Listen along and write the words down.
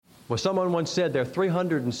Well, someone once said there are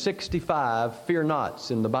 365 fear nots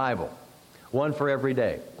in the Bible, one for every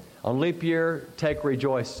day. On leap year, take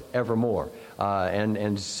rejoice evermore,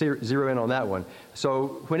 and zero in on that one.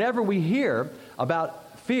 So whenever we hear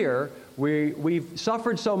about fear, we've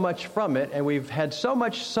suffered so much from it, and we've had so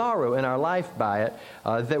much sorrow in our life by it,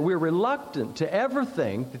 that we're reluctant to ever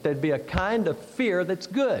think that there'd be a kind of fear that's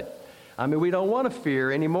good. I mean, we don't want to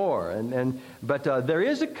fear anymore. But there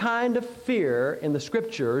is a kind of fear in the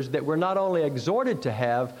Scriptures that we're not only exhorted to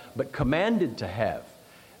have, but commanded to have.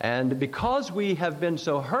 And because we have been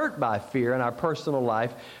so hurt by fear in our personal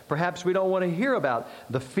life, perhaps we don't want to hear about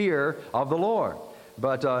the fear of the Lord.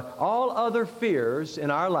 But all other fears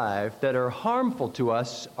in our life that are harmful to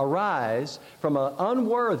us arise from an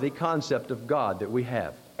unworthy concept of God that we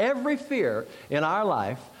have. Every fear in our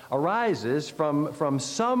life arises from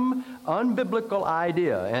some unbiblical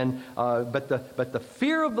idea, but the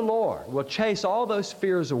fear of the Lord will chase all those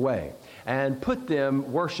fears away and put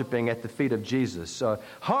them worshiping at the feet of Jesus.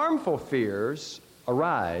 Harmful fears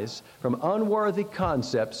arise from unworthy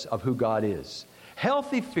concepts of who God is.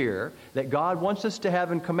 Healthy fear that God wants us to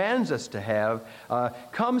have and commands us to have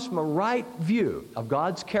comes from a right view of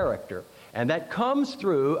God's character. And that comes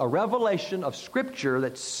through a revelation of Scripture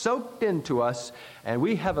that's soaked into us, and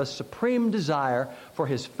we have a supreme desire for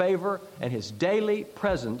His favor and His daily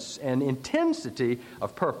presence and intensity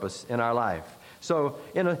of purpose in our life. So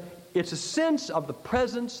it's a sense of the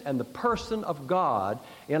presence and the person of God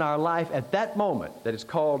in our life at that moment that is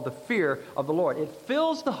called the fear of the Lord. It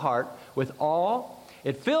fills the heart with awe.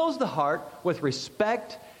 It fills the heart with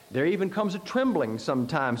respect. There even comes a trembling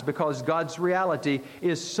sometimes because God's reality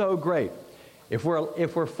is so great. If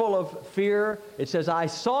we're full of fear, it says, I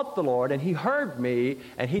sought the Lord, and He heard me,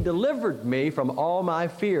 and He delivered me from all my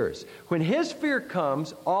fears. When His fear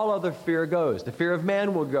comes, all other fear goes. The fear of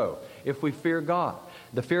man will go if we fear God.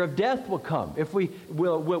 The fear of death will come if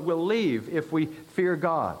we'll leave if we fear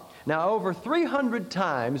God. Now, over 300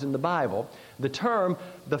 times in the Bible, the term,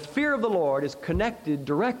 the fear of the Lord, is connected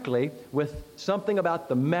directly with something about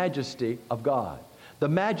the majesty of God. The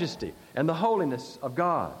majesty and the holiness of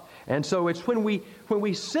God. And so it's when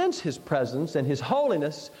we sense His presence and His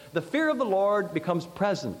holiness, the fear of the Lord becomes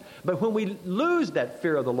present. But when we lose that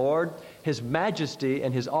fear of the Lord, His majesty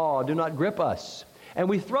and His awe do not grip us. And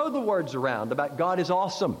we throw the words around about God is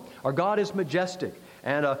awesome or God is majestic.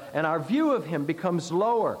 And our view of Him becomes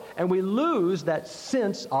lower. And we lose that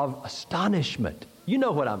sense of astonishment. You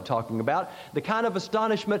know what I'm talking about. The kind of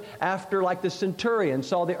astonishment after, like the centurion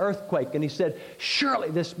saw the earthquake and he said, surely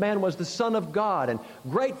this man was the Son of God. And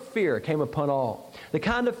great fear came upon all. The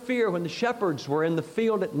kind of fear when the shepherds were in the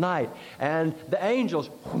field at night and the angels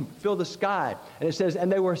filled the sky. And it says,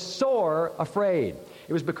 and they were sore afraid.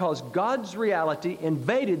 It was because God's reality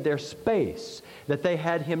invaded their space that they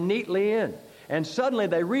had Him neatly in. And suddenly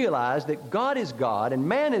they realized that God is God and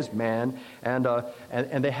man is man,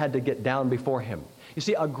 and they had to get down before Him. You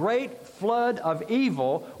see, a great flood of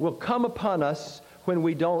evil will come upon us when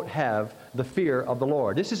we don't have the fear of the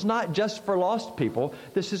Lord. This is not just for lost people.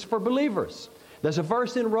 This is for believers. There's a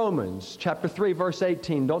verse in Romans, chapter 3, verse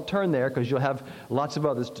 18. Don't turn there because you'll have lots of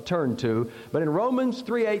others to turn to. But in Romans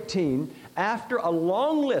 3:18, after a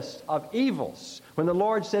long list of evils, when the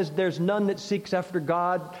Lord says there's none that seeks after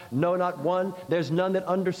God, no, not one. There's none that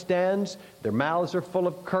understands. Their mouths are full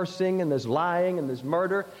of cursing, and there's lying, and there's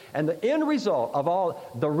murder. And the end result of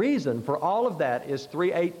all, the reason for all of that is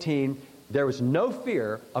 3:18, there was no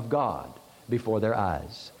fear of God before their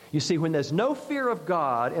eyes. You see, when there's no fear of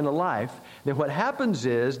God in a life, then what happens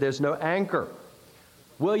is there's no anchor.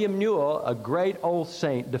 William Newell, a great old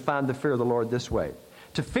saint, defined the fear of the Lord this way.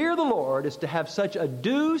 To fear the Lord is to have such a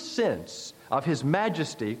due sense of His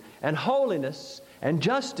majesty and holiness and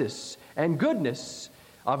justice and goodness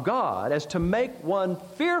of God as to make one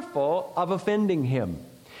fearful of offending Him.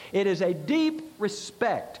 It is a deep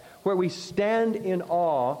respect where we stand in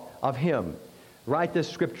awe of Him. Write this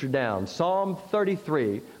scripture down. Psalm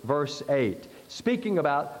 33, verse 8. Speaking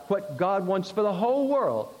about what God wants for the whole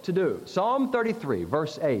world to do. Psalm 33,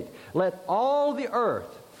 verse 8. Let all the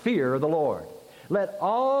earth fear the Lord. Let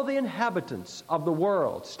all the inhabitants of the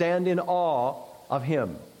world stand in awe of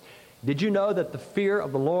Him. Did you know that the fear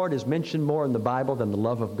of the Lord is mentioned more in the Bible than the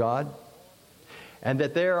love of God? And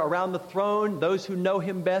that there around the throne, those who know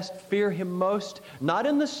Him best fear Him most, not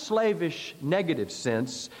in the slavish negative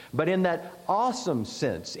sense, but in that awesome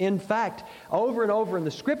sense. In fact, over and over in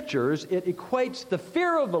the Scriptures, it equates the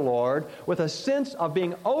fear of the Lord with a sense of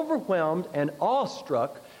being overwhelmed and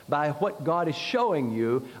awestruck by what God is showing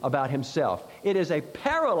you about Himself. It is a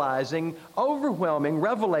paralyzing, overwhelming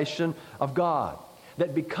revelation of God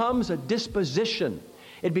that becomes a disposition.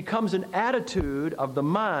 It becomes an attitude of the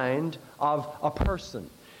mind of a person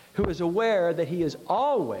who is aware that he is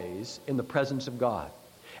always in the presence of God.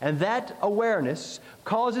 And that awareness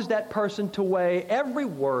causes that person to weigh every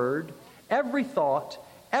word, every thought,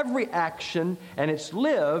 every action, and it's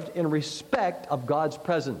lived in respect of God's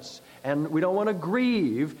presence. And we don't want to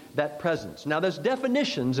grieve that presence. Now, there's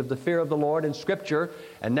definitions of the fear of the Lord in Scripture,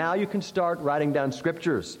 and now you can start writing down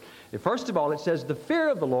Scriptures. First of all, it says the fear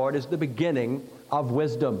of the Lord is the beginning of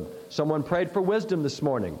wisdom. Someone prayed for wisdom this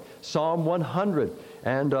morning. Psalm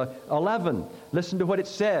 111. Listen to what it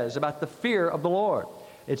says about the fear of the Lord.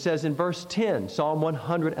 It says in verse 10, Psalm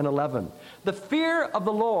 111, the fear of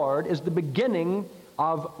the Lord is the beginning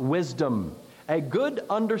of wisdom. A good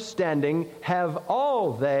understanding have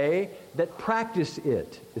all they that practice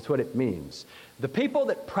it, is what it means. The people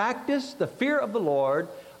that practice the fear of the Lord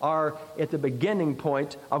are at the beginning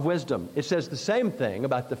point of wisdom. It says the same thing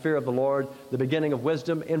about the fear of the Lord, the beginning of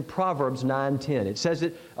wisdom, in Proverbs 9:10. It says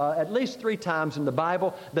it at least 3 times in the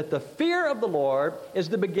Bible, that the fear of the Lord is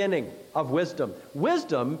the beginning of wisdom.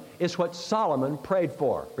 Wisdom is what Solomon prayed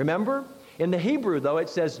for. Remember? In the Hebrew, though, it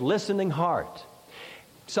says listening heart.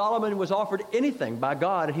 Solomon was offered anything by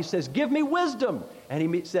God, and he says, give me wisdom. And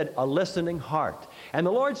he said, a listening heart. And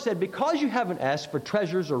the Lord said, because you haven't asked for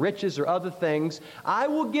treasures or riches or other things, I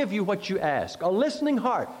will give you what you ask, a listening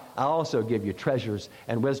heart. I'll also give you treasures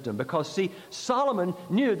and wisdom. Because, see, Solomon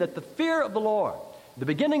knew that the fear of the Lord, the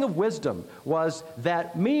beginning of wisdom, was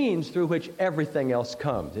that means through which everything else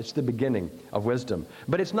comes. It's the beginning of wisdom.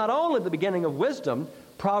 But it's not only the beginning of wisdom.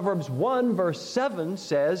 Proverbs 1 verse 7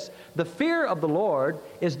 says, the fear of the Lord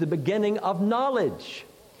is the beginning of knowledge.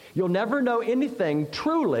 You'll never know anything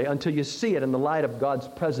truly until you see it in the light of God's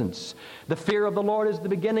presence. The fear of the Lord is the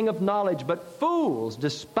beginning of knowledge, but fools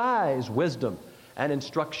despise wisdom and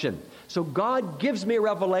instruction. So God gives me a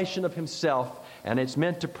revelation of Himself, and it's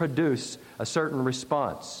meant to produce a certain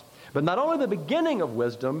response. But not only the beginning of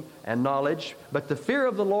wisdom and knowledge, but the fear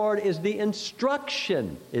of the Lord is the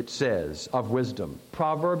instruction, it says, of wisdom.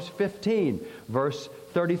 Proverbs 15, verse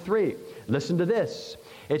 33. Listen to this.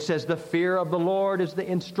 It says, the fear of the Lord is the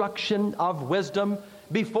instruction of wisdom.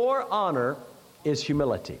 Before honor is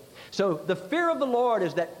humility. So the fear of the Lord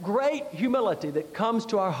is that great humility that comes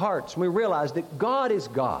to our hearts when we realize that God is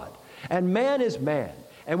God and man is man.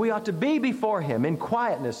 And we ought to be before Him in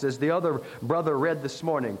quietness, as the other brother read this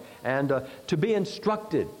morning, and to be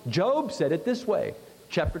instructed. Job said it this way,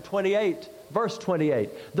 chapter 28, verse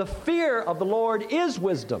 28. The fear of the Lord is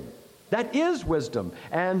wisdom. That is wisdom.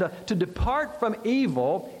 And to depart from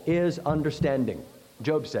evil is understanding.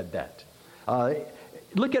 Job said that.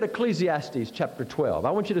 Look at Ecclesiastes chapter 12.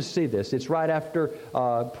 I want you to see this. It's right after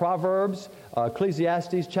Proverbs,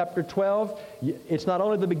 Ecclesiastes chapter 12. It's not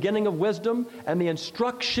only the beginning of wisdom and the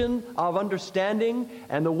instruction of understanding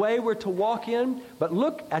and the way we're to walk in, but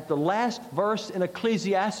look at the last verse in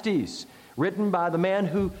Ecclesiastes, written by the man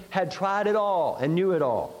who had tried it all and knew it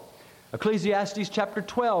all. Ecclesiastes chapter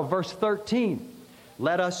 12, verse 13.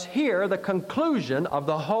 Let us hear the conclusion of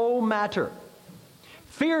the whole matter.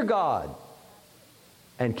 Fear God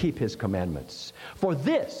and keep His commandments. For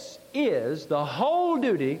this is the whole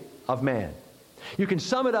duty of man. You can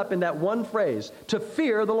sum it up in that one phrase, to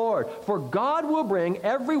fear the Lord. For God will bring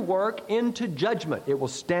every work into judgment. It will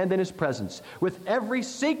stand in His presence with every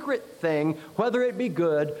secret thing, whether it be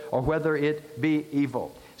good or whether it be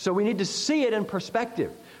evil. So we need to see it in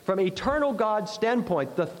perspective. From eternal God's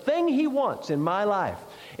standpoint, the thing He wants in my life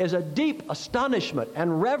is a deep astonishment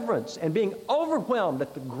and reverence and being overwhelmed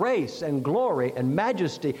at the grace and glory and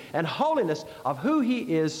majesty and holiness of who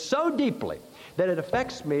He is so deeply that it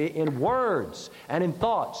affects me in words and in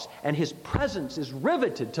thoughts, and His presence is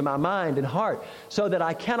riveted to my mind and heart so that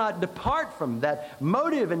I cannot depart from that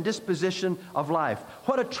motive and disposition of life.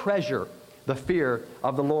 What a treasure the fear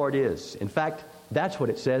of the Lord is. In fact, that's what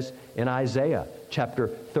it says in Isaiah chapter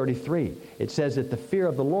 33. It says that the fear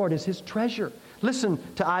of the Lord is His treasure. Listen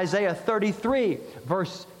to Isaiah 33,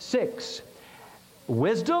 verse 6.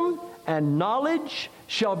 Wisdom and knowledge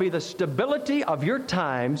shall be the stability of your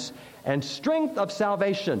times and strength of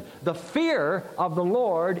salvation. The fear of the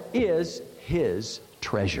Lord is His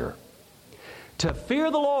treasure. To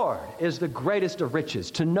fear the Lord is the greatest of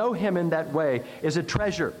riches. To know Him in that way is a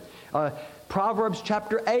treasure. Proverbs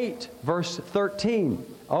chapter 8, verse 13.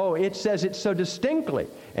 Oh, it says it so distinctly.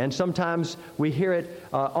 And sometimes we hear it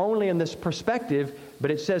only in this perspective.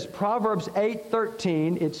 But it says, Proverbs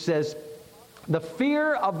 8:13, it says, the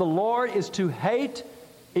fear of the Lord is to hate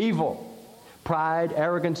evil. Pride,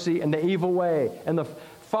 arrogancy, and the evil way, and the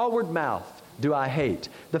forward mouth do I hate.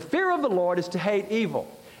 The fear of the Lord is to hate evil.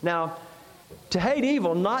 Now, To hate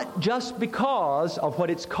evil not just because of what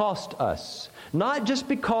it's cost us, not just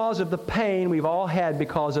because of the pain we've all had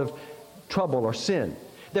because of trouble or sin.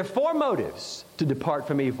 There are 4 motives to depart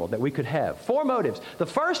from evil that we could have. 4 motives. The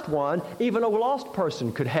first one, even a lost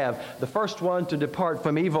person could have. The first one to depart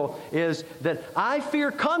from evil is that I fear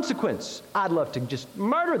consequence. I'd love to just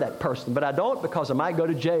murder that person, but I don't because I might go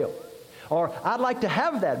to jail. Or I'd like to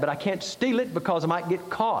have that, but I can't steal it because I might get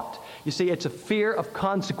caught. You see, it's a fear of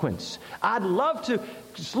consequence. I'd love to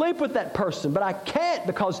sleep with that person, but I can't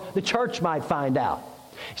because the church might find out.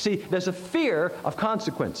 See, there's a fear of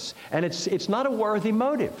consequence, and it's not a worthy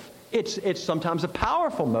motive. It's sometimes a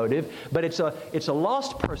powerful motive, but it's a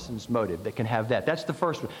lost person's motive that can have that. That's the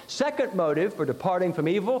first one. Second motive for departing from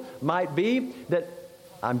evil might be that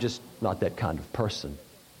I'm just not that kind of person.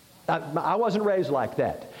 I wasn't raised like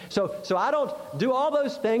that. So I don't do all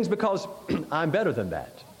those things because I'm better than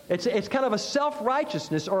that. It's kind of a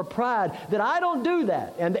self-righteousness or a pride that I don't do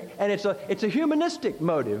that. And it's a humanistic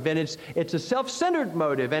motive, and it's a self-centered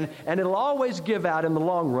motive, and it'll always give out in the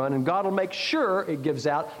long run, and God will make sure it gives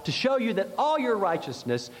out to show you that all your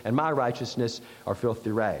righteousness and my righteousness are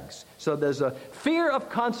filthy rags. So there's a fear of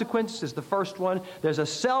consequence is the first one. There's a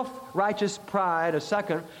self-righteous pride, a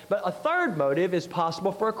second. But a third motive is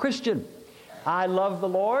possible for a Christian. I love the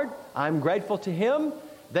Lord. I'm grateful to Him.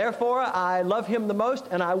 Therefore, I love Him the most,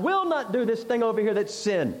 and I will not do this thing over here that's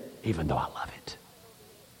sin, even though I love it.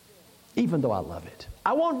 Even though I love it.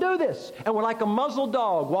 I won't do this. And we're like a muzzled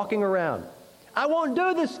dog walking around. I won't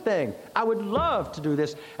do this thing. I would love to do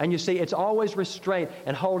this. And you see, it's always restraint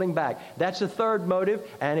and holding back. That's a third motive,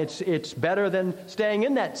 and it's better than staying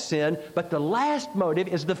in that sin. But the last motive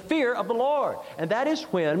is the fear of the Lord. And that is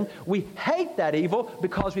when we hate that evil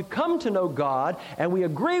because we've come to know God and we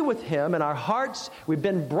agree with Him in our hearts. We've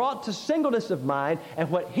been brought to singleness of mind, and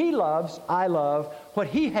what He loves, I love. What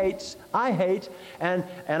He hates, I hate, and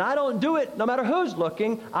I don't do it no matter who's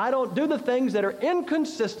looking. I don't do the things that are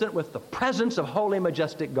inconsistent with the presence of holy,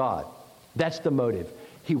 majestic God. That's the motive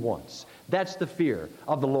He wants. That's the fear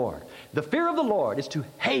of the Lord. The fear of the Lord is to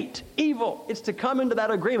hate evil. It's to come into that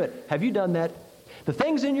agreement. Have you done that? The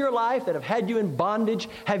things in your life that have had you in bondage,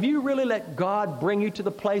 have you really let God bring you to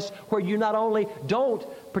the place where you not only don't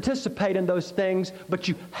participate in those things, but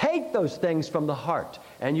you hate those things from the heart,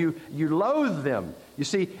 and you loathe them? You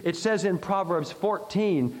see, it says in Proverbs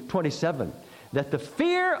 14:27 that the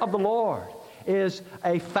fear of the Lord is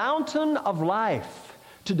a fountain of life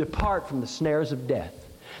to depart from the snares of death.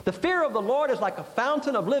 The fear of the Lord is like a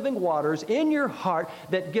fountain of living waters in your heart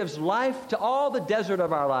that gives life to all the desert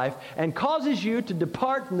of our life and causes you to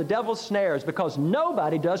depart from the devil's snares, because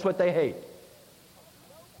nobody does what they hate.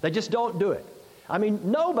 They just don't do it. I mean,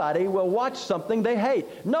 nobody will watch something they hate.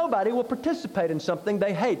 Nobody will participate in something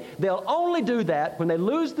they hate. They'll only do that when they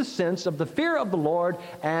lose the sense of the fear of the Lord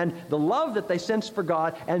and the love that they sense for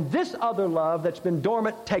God, and this other love that's been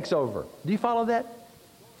dormant takes over. Do you follow that?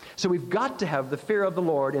 So we've got to have the fear of the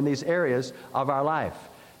Lord in these areas of our life.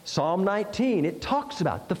 Psalm 19, it talks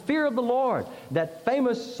about the fear of the Lord, that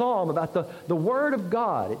famous psalm about the Word of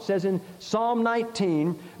God. It says in Psalm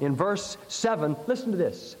 19, in verse 7, listen to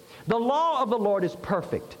this. The law of the Lord is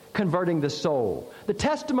perfect, converting the soul. The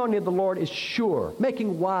testimony of the Lord is sure,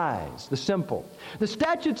 making wise the simple. The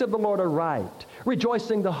statutes of the Lord are right,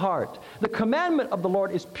 rejoicing the heart. The commandment of the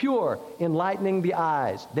Lord is pure, enlightening the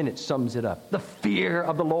eyes. Then it sums it up. The fear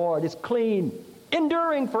of the Lord is clean,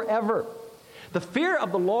 enduring forever. The fear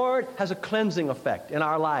of the Lord has a cleansing effect in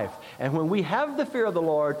our life. And when we have the fear of the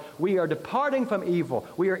Lord, we are departing from evil.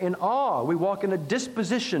 We are in awe. We walk in a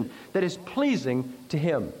disposition that is pleasing to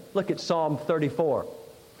Him. Look at Psalm 34.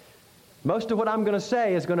 Most of what I'm going to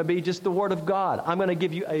say is going to be just the Word of God. I'm going to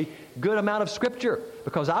give you a good amount of Scripture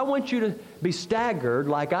because I want you to be staggered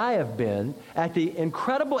like I have been at the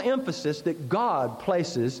incredible emphasis that God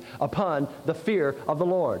places upon the fear of the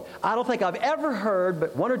Lord. I don't think I've ever heard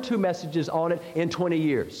but one or two messages on it in 20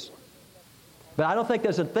 years. But I don't think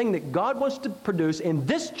there's a thing that God wants to produce in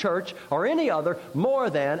this church or any other more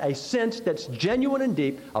than a sense that's genuine and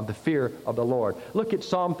deep of the fear of the Lord. Look at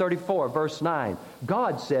Psalm 34, verse 9.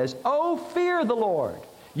 God says, "Oh, fear the Lord,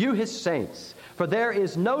 you His saints, for there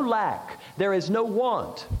is no lack, there is no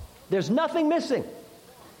want, there's nothing missing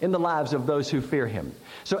in the lives of those who fear Him."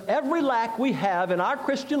 So every lack we have in our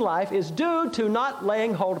Christian life is due to not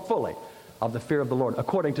laying hold fully of the fear of the Lord,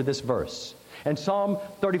 according to this verse. And Psalm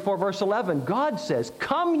 34, verse 11, God says,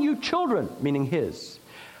 "Come, you children," meaning His,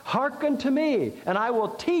 "hearken to me, and I will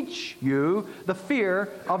teach you the fear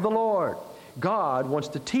of the Lord." God wants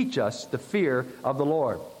to teach us the fear of the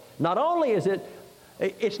Lord. Not only is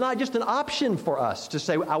it's not just an option for us to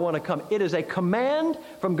say, "I want to come." It is a command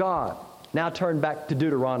from God. Now turn back to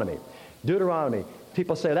Deuteronomy. Deuteronomy.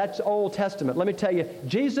 People say, that's Old Testament. Let me tell you,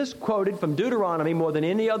 Jesus quoted from Deuteronomy more than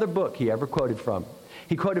any other book he ever quoted from.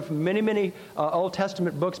 He quoted from many, many Old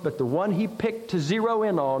Testament books, but the one he picked to zero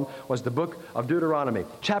in on was the book of Deuteronomy.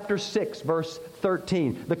 Chapter 6, verse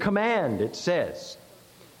 13. The command, it says,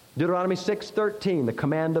 Deuteronomy 6:13, the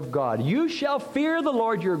command of God. You shall fear the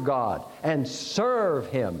Lord your God and serve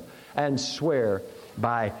Him and swear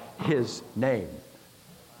by His name.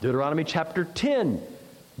 Deuteronomy chapter 10,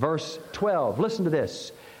 verse 12. Listen to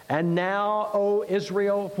this. And now, O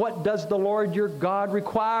Israel, what does the Lord your God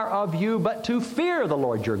require of you but to fear the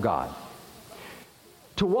Lord your God?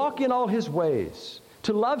 To walk in all His ways,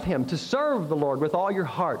 to love Him, to serve the Lord with all your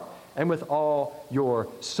heart and with all your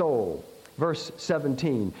soul. Verse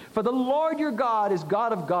 17, for the Lord your God is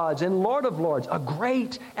God of gods and Lord of lords, a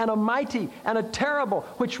great and a mighty and a terrible,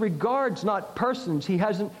 which regards not persons. He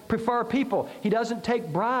doesn't prefer people. He doesn't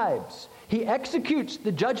take bribes. He executes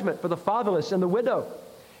the judgment for the fatherless and the widow.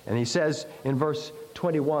 And he says in verse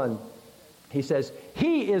 21, he says,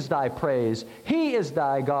 He is thy praise, He is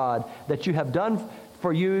thy God, that you have done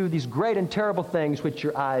for you these great and terrible things which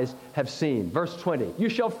your eyes have seen. Verse 20, you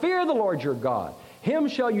shall fear the Lord your God. Him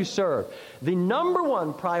shall you serve. The number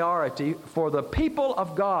one priority for the people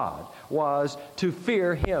of God was to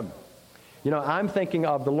fear Him. You know, I'm thinking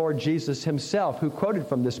of the Lord Jesus Himself, who quoted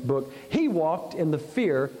from this book. He walked in the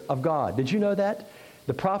fear of God. Did you know that?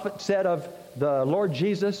 The prophet said of the Lord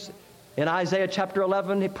Jesus in Isaiah chapter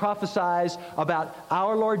 11, he prophesies about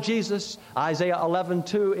our Lord Jesus. Isaiah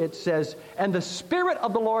 11:2, it says, and the Spirit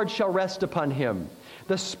of the Lord shall rest upon Him,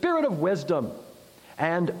 the Spirit of wisdom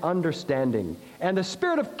and understanding, and the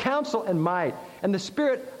Spirit of counsel and might, and the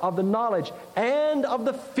Spirit of the knowledge and of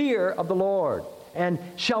the fear of the Lord, and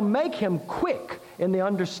shall make Him quick in the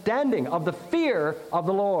understanding of the fear of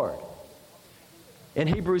the Lord. In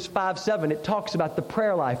Hebrews 5:7, it talks about the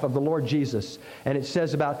prayer life of the Lord Jesus, and it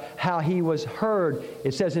says about how He was heard.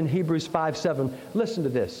 It says in Hebrews 5:7, listen to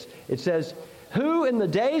this. It says, who in the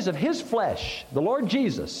days of His flesh, the Lord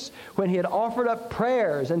Jesus, when He had offered up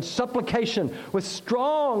prayers and supplication with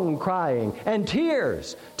strong crying and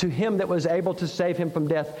tears to Him that was able to save him from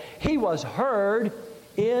death, He was heard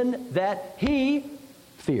in that He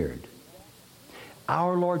feared.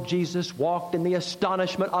 Our Lord Jesus walked in the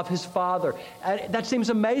astonishment of His Father. And that seems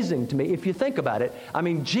amazing to me if you think about it. I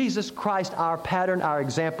mean, Jesus Christ, our pattern, our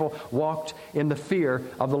example, walked in the fear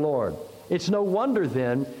of the Lord. It's no wonder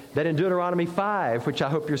then that in Deuteronomy 5, which I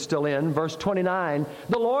hope you're still in, verse 29,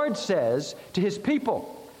 the Lord says to His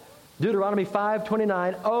people, Deuteronomy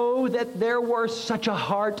 5:29, oh, that there were such a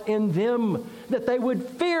heart in them, that they would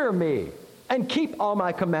fear me and keep all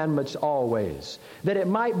my commandments always, that it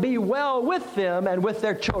might be well with them and with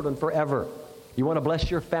their children forever. You want to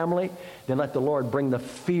bless your family? Then let the Lord bring the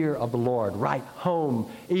fear of the Lord right home,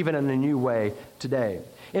 even in a new way today.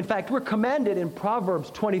 In fact, we're commanded in Proverbs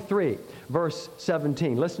 23, verse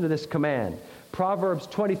 17. Listen to this command. Proverbs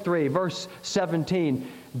 23, verse 17.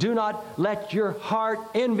 Do not let your heart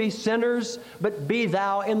envy sinners, but be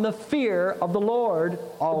thou in the fear of the Lord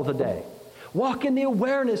all the day. Walk in the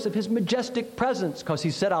awareness of His majestic presence, because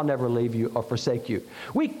He said, I'll never leave you or forsake you.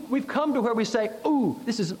 We've come to where we say, ooh,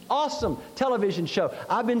 this is an awesome television show.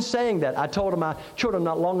 I've been saying that. I told my children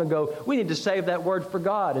not long ago, we need to save that word for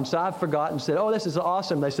God. And so I've forgotten and said, oh, this is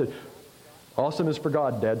awesome. They said, awesome is for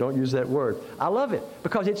God, Dad. Don't use that word. I love it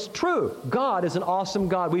because it's true. God is an awesome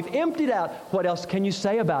God. We've emptied out. What else can you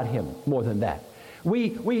say about Him more than that?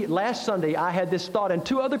 We last Sunday, I had this thought, and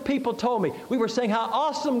two other people told me. We were saying how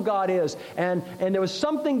awesome God is, and there was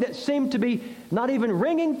something that seemed to be not even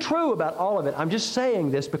ringing true about all of it. I'm just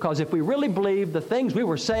saying this because if we really believed the things we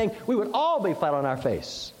were saying, we would all be flat on our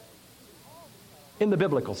face in the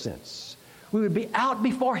biblical sense. We would be out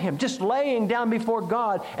before Him, just laying down before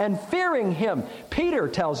God and fearing Him. Peter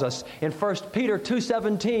tells us in 1 Peter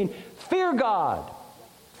 2:17, fear God,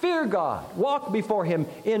 walk before Him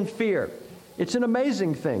in fear. It's an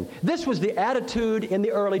amazing thing. This was the attitude in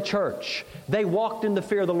the early church. They walked in the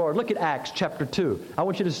fear of the Lord. Look at Acts chapter 2. I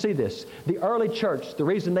want you to see this. The early church, the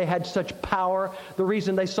reason they had such power, the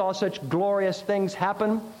reason they saw such glorious things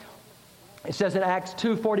happen, it says in Acts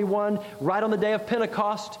 2:41, right on the day of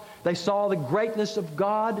Pentecost, they saw the greatness of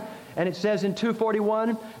God. And it says in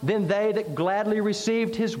 2:41, then they that gladly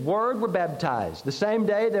received His word were baptized. The same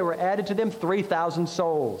day there were added to them 3,000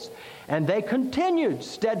 souls. And they continued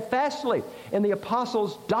steadfastly in the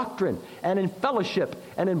apostles' doctrine and in fellowship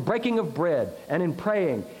and in breaking of bread and in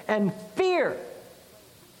praying. And fear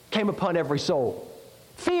came upon every soul.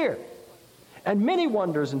 Fear. And many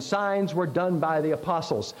wonders and signs were done by the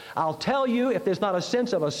apostles. I'll tell you, if there's not a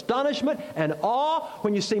sense of astonishment and awe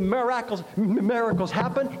when you see miracles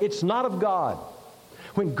happen, it's not of God.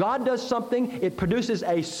 When God does something, it produces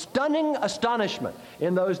a stunning astonishment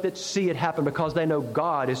in those that see it happen because they know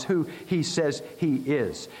God is who He says He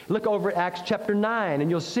is. Look over at Acts chapter 9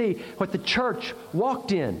 and you'll see what the church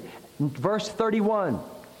walked in. Verse 31.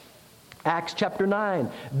 Acts chapter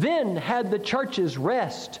 9. Then had the churches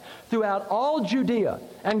rest throughout all Judea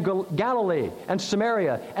and Galilee and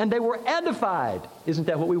Samaria, and they were edified. Isn't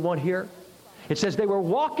that what we want here? It says they were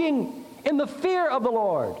walking in the fear of the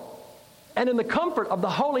Lord, and in the comfort of the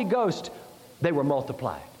Holy Ghost they were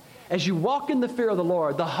multiplied. As you walk in the fear of the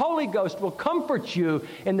Lord, the Holy Ghost will comfort you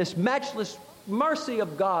in this matchless mercy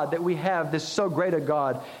of God that we have, this so great a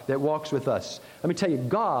God that walks with us. Let me tell you,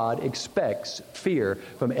 God expects fear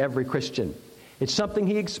from every Christian. It's something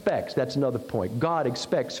He expects. That's another point. God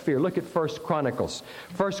expects fear. Look at 1 Chronicles.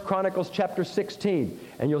 1 Chronicles chapter 16,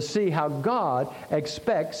 and you'll see how God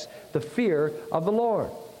expects the fear of the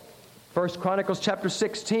Lord. 1 Chronicles chapter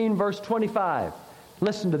 16, verse 25.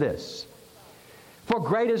 Listen to this. For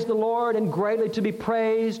great is the Lord and greatly to be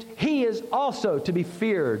praised. He is also to be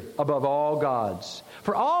feared above all gods.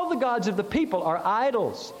 For all the gods of the people are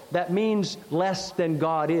idols. That means less than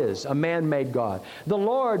God is, a man-made God. The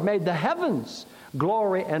Lord made the heavens.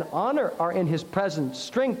 Glory and honor are in His presence.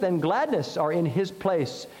 Strength and gladness are in His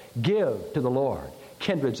place. Give to the Lord,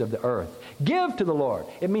 kindreds of the earth. Give to the Lord.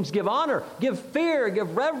 It means give honor, give fear,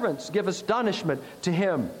 give reverence, give astonishment to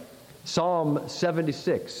Him. Psalm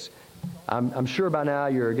 76. I'm sure by now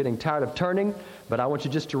you're getting tired of turning, but I want you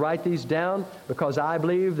just to write these down because I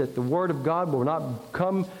believe that the Word of God will not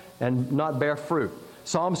come and not bear fruit.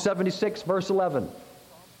 Psalm 76, verse 11.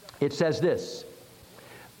 It says this,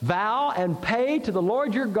 Vow and pay to the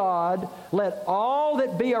Lord your God, let all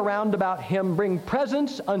that be around about Him bring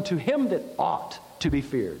presents unto Him that ought to be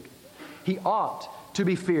feared. He ought to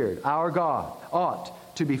be feared. Our God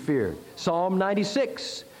ought to be feared. Psalm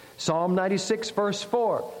 96. Psalm 96, verse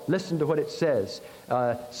 4. Listen to what it says.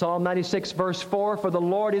 Psalm 96, verse 4. For the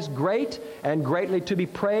Lord is great and greatly to be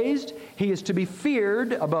praised. He is to be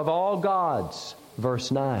feared above all gods.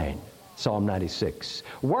 Verse 9. Psalm 96.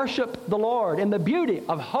 Worship the Lord in the beauty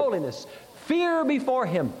of holiness. Fear before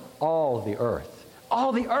Him all the earth.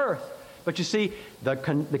 All the earth. But you see, the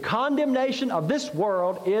condemnation of this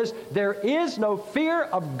world is there is no fear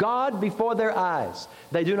of God before their eyes.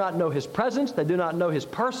 They do not know His presence. They do not know His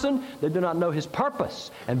person. They do not know His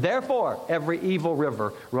purpose. And therefore, every evil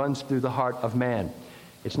river runs through the heart of man.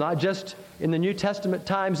 It's not just in the New Testament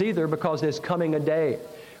times either, because there's coming a day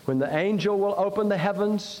when the angel will open the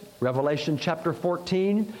heavens, Revelation chapter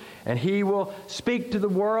 14, and He will speak to the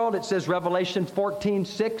world. It says Revelation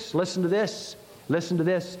 14:6. Listen to this. Listen to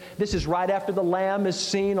this. This is right after the Lamb is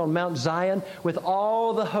seen on Mount Zion with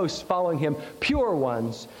all the hosts following Him, pure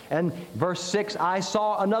ones. And verse 6, I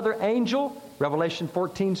saw another angel, Revelation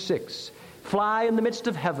 14:6, fly in the midst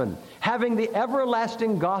of heaven, having the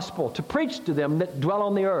everlasting gospel to preach to them that dwell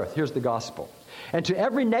on the earth. Here's the gospel. And to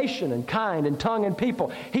every nation and kind and tongue and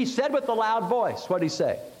people, He said with a loud voice, what did He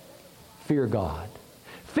say? Fear God.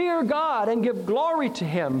 Fear God and give glory to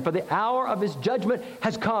Him, for the hour of His judgment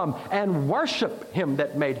has come, and worship Him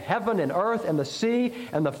that made heaven and earth and the sea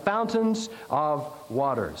and the fountains of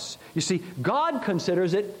waters. You see, God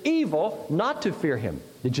considers it evil not to fear Him.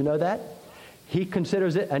 Did you know that? He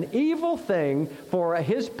considers it an evil thing for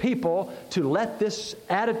His people to let this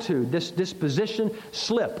attitude, this disposition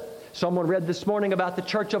slip. Someone read this morning about the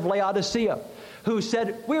church of Laodicea, who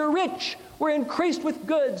said, we're rich, we're increased with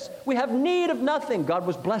goods, we have need of nothing. God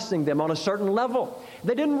was blessing them on a certain level.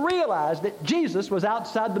 They didn't realize that Jesus was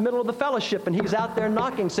outside the middle of the fellowship, and He was out there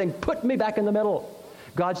knocking, saying, put me back in the middle.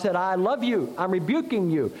 God said, I love you, I'm rebuking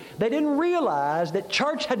you. They didn't realize that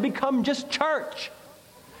church had become just church,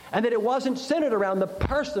 and that it wasn't centered around the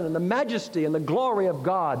person and the majesty and the glory of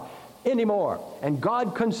God anymore. And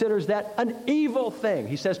God considers that an evil thing.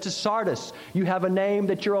 He says to Sardis, you have a name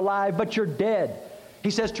that you're alive, but you're dead. He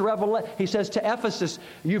says to Ephesus,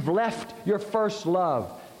 you've left your first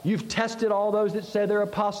love. You've tested all those that say they're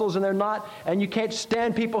apostles and they're not, and you can't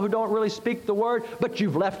stand people who don't really speak the word, but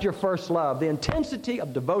you've left your first love. The intensity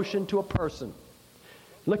of devotion to a person.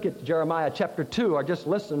 Look at Jeremiah chapter 2, or just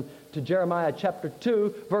listen to Jeremiah chapter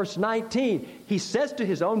 2, verse 19. He says to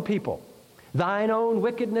His own people, thine own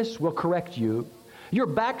wickedness will correct you. Your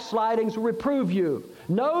backslidings will reprove you.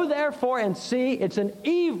 Know therefore and see it's an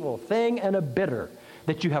evil thing and a bitter,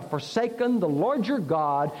 that you have forsaken the Lord your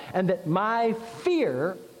God, and that my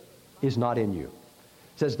fear is not in you,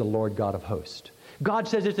 says the Lord God of hosts. God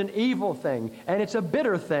says it's an evil thing, and it's a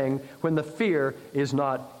bitter thing when the fear is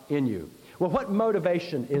not in you. Well, what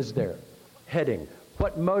motivation is there? Heading.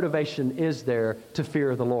 What motivation is there to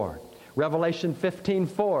fear the Lord? Revelation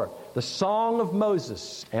 15:4, the song of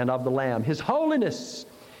Moses and of the Lamb. His holiness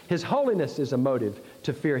is a motive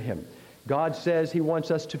to fear Him. God says He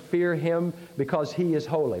wants us to fear Him because He is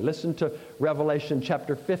holy. Listen to Revelation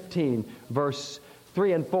chapter 15, verse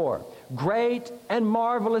 3 and 4. Great and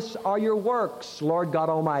marvelous are your works, Lord God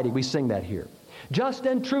Almighty. We sing that here. Just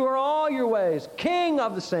and true are all your ways, King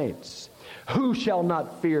of the saints. Who shall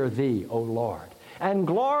not fear Thee, O Lord, and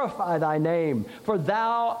glorify Thy name? For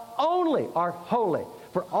Thou only art holy.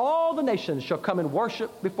 For all the nations shall come and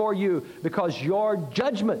worship before You, because Your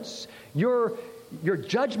judgments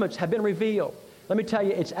have been revealed. Let me tell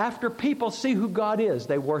you, it's after people see who God is,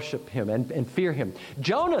 they worship Him and fear Him.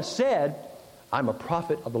 Jonah said, I'm a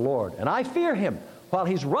prophet of the Lord, and I fear Him. While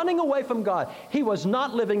he's running away from God, he was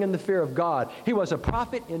not living in the fear of God. He was a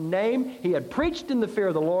prophet in name. He had preached in the fear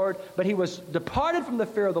of the Lord, but he was departed from the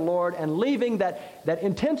fear of the Lord and leaving that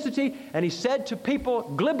intensity. And he said to people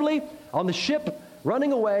glibly on the ship,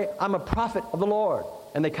 running away, I'm a prophet of the Lord.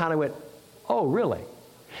 And they kind of went, oh, really?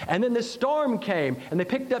 And then this storm came, and they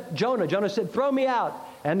picked up Jonah. Jonah said, throw me out.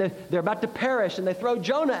 And they're about to perish, and they throw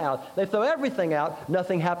Jonah out. They throw everything out.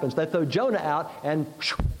 Nothing happens. They throw Jonah out, and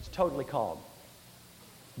it's totally calm.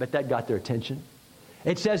 But that got their attention.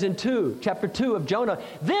 It says in chapter 2 of Jonah,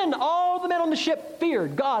 then all the men on the ship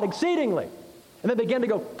feared God exceedingly. And they began to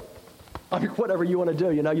go, I mean, whatever you want to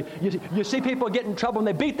do, you know. You see people get in trouble and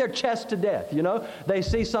they beat their chest to death, you know. They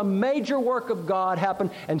see some major work of God happen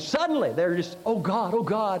and suddenly they're just, oh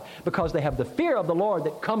God, because they have the fear of the Lord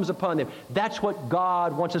that comes upon them. That's what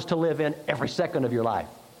God wants us to live in every second of your life.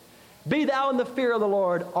 Be thou in the fear of the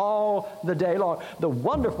Lord all the day long. The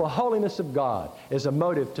wonderful holiness of God is a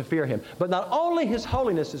motive to fear Him. But not only His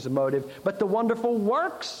holiness is a motive, but the wonderful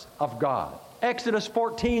works of God. Exodus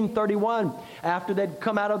 14:31, after they'd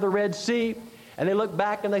come out of the Red Sea, and they looked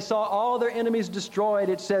back and they saw all their enemies destroyed,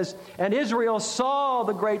 it says, and Israel saw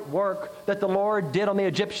the great work that the Lord did on the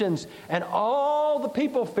Egyptians, and all the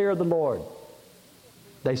people feared the Lord.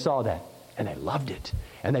 They saw that, and they loved it.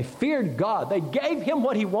 And they feared God. They gave Him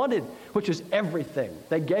what He wanted, which is everything.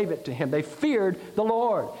 They gave it to Him. They feared the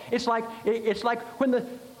Lord. It's like when the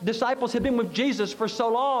disciples had been with Jesus for so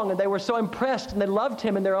long and they were so impressed and they loved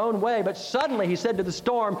Him in their own way, but suddenly He said to the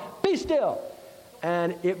storm, be still.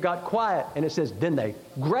 And it got quiet, and it says, then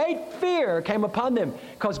great fear came upon them,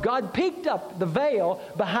 because God peeked up the veil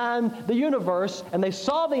behind the universe, and they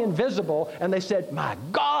saw the invisible, and they said, my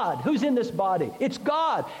God, who's in this body? It's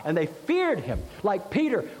God. And they feared Him. Like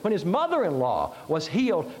Peter, when his mother-in-law was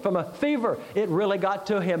healed from a fever, it really got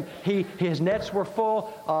to him. His nets were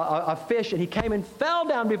full of fish, and he came and fell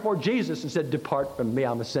down before Jesus and said, depart from me,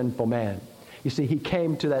 I'm a sinful man. You see, he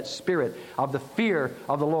came to that spirit of the fear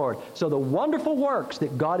of the Lord. So the wonderful works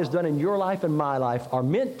that God has done in your life and my life are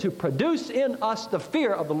meant to produce in us the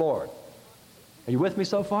fear of the Lord. Are you with me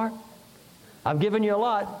so far? I've given you a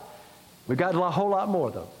lot. We've got a whole lot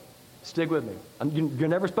more, though. Stick with me. You're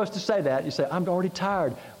never supposed to say that. You say, I'm already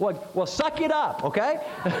tired. Well, suck it up, okay?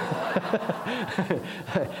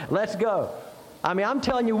 Let's go. I mean, I'm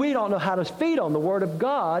telling you, we don't know how to feed on the Word of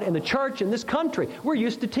God in the church in this country. We're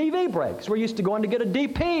used to TV breaks. We're used to going to get a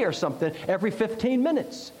DP or something every 15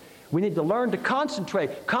 minutes. We need to learn to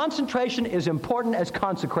concentrate. Concentration is important as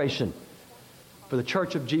consecration for the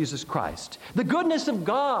Church of Jesus Christ. The goodness of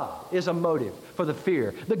God is a motive for the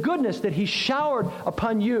fear. The goodness that He showered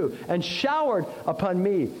upon you and showered upon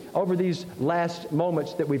me over these last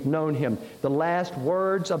moments that we've known Him. The last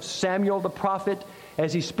words of Samuel the prophet,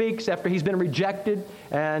 as he speaks after he's been rejected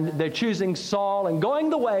and they're choosing Saul and going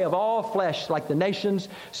the way of all flesh like the nations.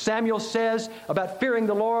 Samuel says about fearing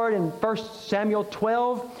the Lord in 1 Samuel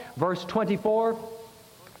 12, verse 24,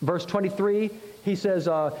 verse 23. He says,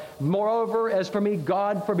 moreover, as for me,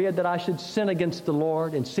 God forbid that I should sin against the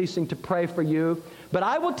Lord in ceasing to pray for you. But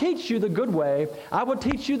I will teach you the good way. I will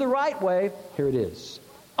teach you the right way. Here it is.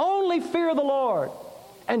 Only fear the Lord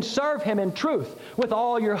and serve Him in truth with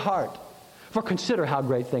all your heart. For consider how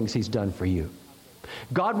great things He's done for you.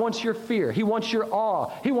 God wants your fear. He wants your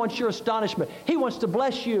awe. He wants your astonishment. He wants to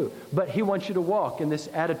bless you, but He wants you to walk in this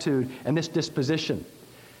attitude and this disposition.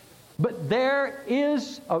 But there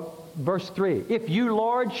is, verse 3, if you,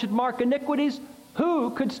 Lord, should mark iniquities, who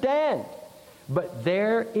could stand? But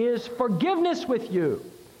there is forgiveness with you,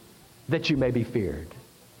 that you may be feared.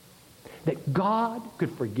 that God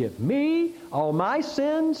could forgive me, all my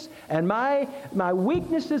sins, and my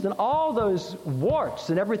weaknesses, and all those warts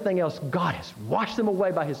and everything else. God has washed them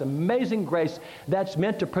away by His amazing grace. That's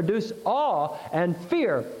meant to produce awe and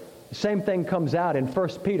fear. The same thing comes out in 1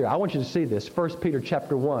 Peter. I want you to see this. 1 Peter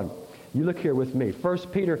chapter 1. You look here with me. 1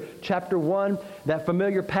 Peter chapter 1, that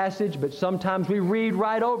familiar passage, but sometimes we read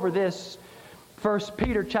right over this. 1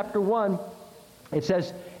 Peter chapter 1, it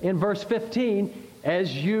says in verse 15, as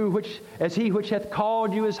he which hath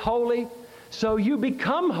called you is holy, so you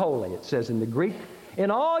become holy, it says in the Greek,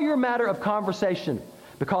 in all your matter of conversation,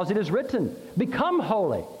 because it is written, become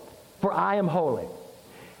holy, for I am holy.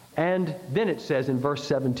 And then it says in verse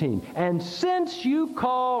 17, and since you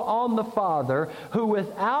call on the Father, who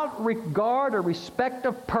without regard or respect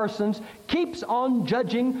of persons keeps on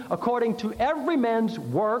judging according to every man's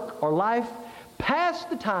work or life, pass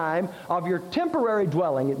the time of your temporary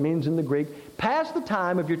dwelling, it means in the Greek, pass the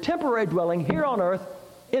time of your temporary dwelling here on earth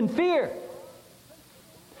in fear.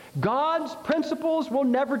 God's principles will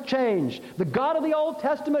never change. The God of the Old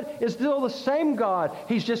Testament is still the same God.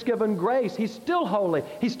 He's just given grace. He's still holy.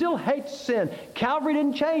 He still hates sin. Calvary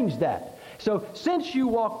didn't change that. So since you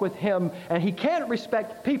walk with Him, and He can't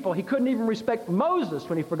respect people, He couldn't even respect Moses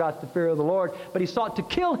when he forgot the fear of the Lord, but He sought to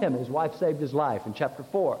kill him. His wife saved his life in chapter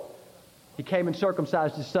 4. He came and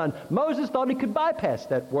circumcised his son. Moses thought he could bypass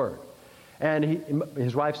that word. And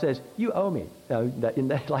his wife says, you owe me.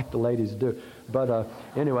 That like the ladies do. But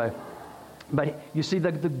anyway, but you see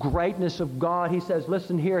the greatness of God. He says,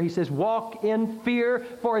 listen here. He says, walk in fear,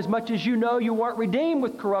 for as much as you know you weren't redeemed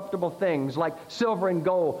with corruptible things like silver and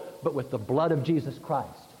gold, but with the blood of Jesus Christ.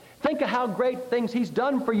 Think of how great things He's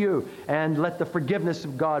done for you, and let the forgiveness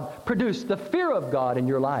of God produce the fear of God in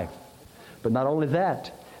your life. But not only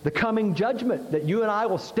that, the coming judgment that you and I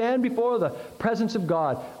will stand before the presence of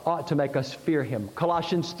God ought to make us fear Him.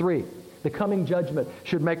 Colossians 3, the coming judgment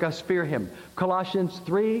should make us fear Him. Colossians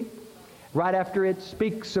 3, right after it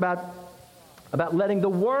speaks about letting the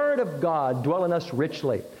Word of God dwell in us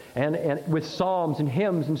richly, and with psalms and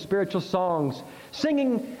hymns and spiritual songs,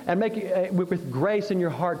 singing and making with grace in your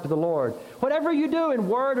heart to the Lord. Whatever you do in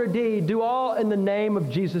word or deed, do all in the name of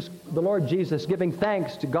Jesus, the Lord Jesus, giving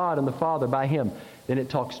thanks to God and the Father by Him. Then it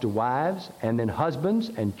talks to wives, and then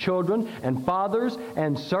husbands, and children, and fathers,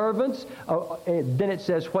 and servants. And then it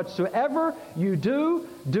says, whatsoever you do,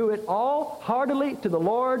 do it all heartily to the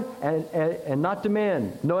Lord and not to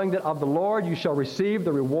men, knowing that of the Lord you shall receive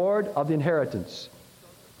the reward of the inheritance.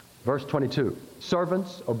 Verse 22,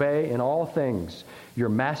 servants, obey in all things your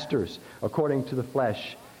masters according to the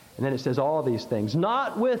flesh. And then it says all these things,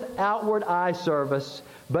 not with outward eye service,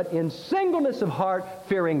 but in singleness of heart,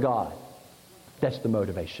 fearing God. That's the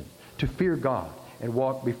motivation, to fear God and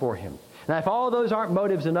walk before Him. Now, if all those aren't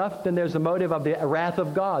motives enough, then there's the motive of the wrath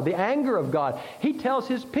of God, the anger of God. He tells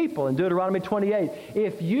His people in Deuteronomy 28,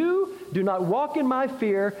 if you do not walk in my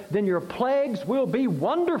fear, then your plagues will be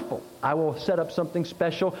wonderful. I will set up something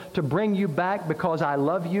special to bring you back because I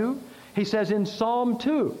love you. He says in Psalm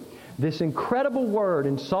 2, this incredible word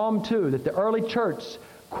in Psalm 2 that the early church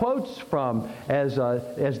quotes from as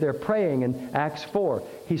they're praying in Acts 4.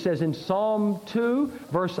 He says in Psalm 2,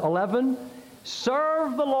 verse 11,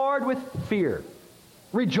 serve the Lord with fear.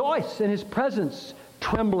 Rejoice in His presence,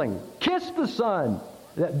 trembling. Kiss the Son.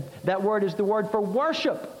 That word is the word for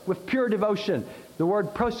worship with pure devotion. The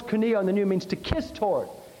word proskuneo in the New means to kiss toward.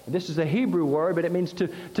 This is a Hebrew word, but it means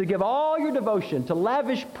to give all your devotion, to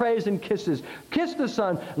lavish praise and kisses. Kiss the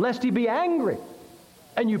Son, lest He be angry,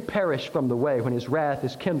 and you perish from the way when His wrath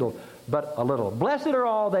is kindled but a little. Blessed are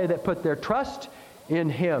all they that put their trust in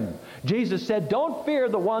Him. Jesus said, don't fear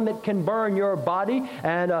the one that can burn your body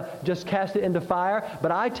and just cast it into fire,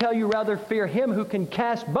 but I tell you rather fear Him who can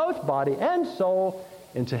cast both body and soul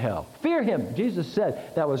into hell. Fear Him. Jesus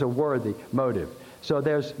said that was a worthy motive. So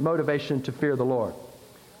there's motivation to fear the Lord.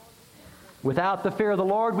 Without the fear of the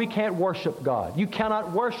Lord, we can't worship God. You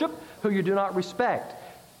cannot worship who you do not respect.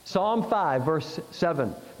 Psalm 5, verse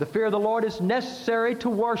 7. The fear of the Lord is necessary to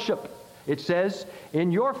worship. It says,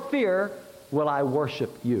 in your fear will I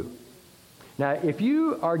worship you. Now, if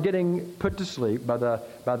you are getting put to sleep by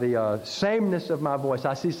the sameness of my voice,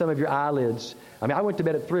 I see some of your eyelids. I went to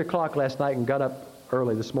bed at 3 o'clock last night and got up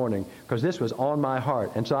early this morning because this was on my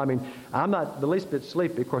heart. And so, I'm not the least bit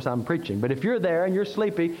sleepy. Of course, I'm preaching. But if you're there and you're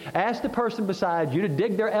sleepy, ask the person beside you to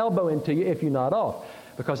dig their elbow into you if you nod off.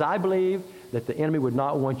 Because I believe that the enemy would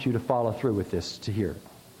not want you to follow through with this to hear.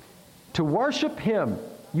 To worship Him,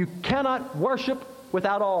 you cannot worship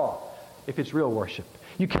without awe if it's real worship.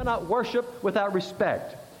 You cannot worship without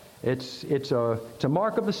respect. It's a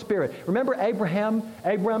mark of the Spirit. Remember Abraham,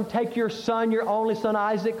 take your son, your only son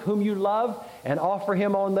Isaac, whom you love, and offer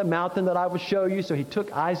him on the mountain that I will show you. So he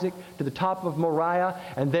took Isaac to the top of Moriah,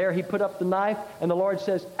 and there he put up the knife, and the Lord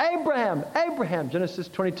says, Abraham, Abraham, Genesis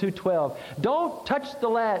 22:12. Don't touch the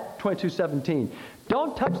lad, 22:17.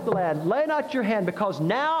 Don't touch the lad. Lay not your hand, because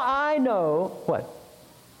now I know, what?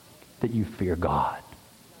 That you fear God,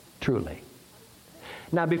 truly.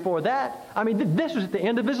 Now before that, this was at the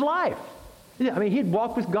end of his life. He'd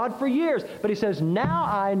walked with God for years. But he says, now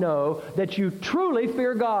I know that you truly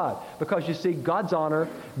fear God. Because you see, God's honor,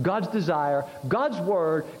 God's desire, God's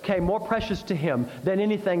word came more precious to him than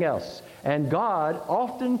anything else. And God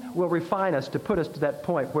often will refine us to put us to that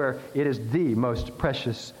point where it is the most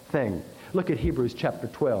precious thing. Look at Hebrews chapter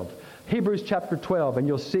 12. Hebrews chapter 12, and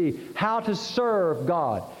you'll see how to serve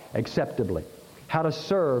God acceptably. How to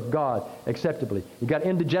serve God acceptably. You got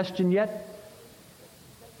indigestion yet?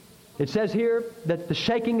 It says here that the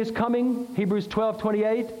shaking is coming, Hebrews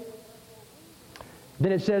 12:28.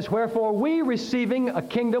 Then it says, wherefore we, receiving a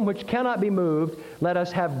kingdom which cannot be moved, let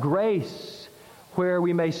us have grace where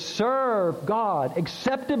we may serve God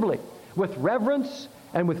acceptably with reverence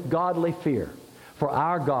and with godly fear. For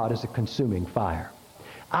our God is a consuming fire.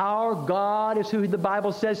 Our God is who the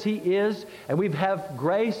Bible says He is, and we have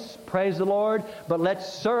grace, praise the Lord, but let's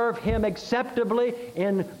serve Him acceptably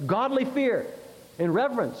in godly fear, in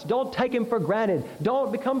reverence. Don't take Him for granted.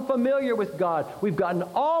 Don't become familiar with God. We've gotten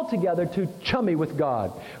altogether too chummy with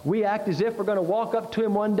God. We act as if we're going to walk up to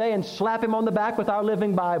Him one day and slap Him on the back with our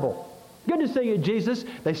living Bible. Good to see you, Jesus.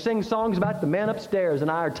 They sing songs about the man upstairs and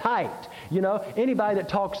I are tight. Anybody that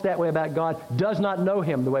talks that way about God does not know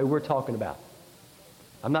Him the way we're talking about.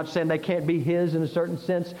 I'm not saying they can't be His in a certain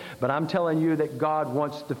sense, but I'm telling you that God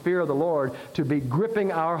wants the fear of the Lord to be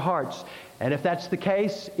gripping our hearts. And if that's the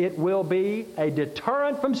case, it will be a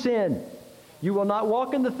deterrent from sin. You will not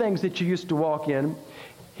walk in the things that you used to walk in.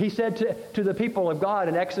 He said to the people of God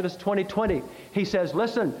in Exodus 20:20, He says,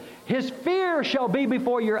 listen, His fear shall be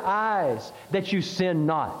before your eyes, that you sin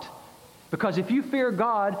not. Because if you fear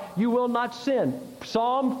God, you will not sin.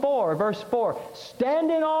 Psalm 4, verse 4, stand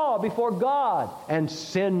in awe before God and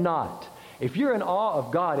sin not. If you're in awe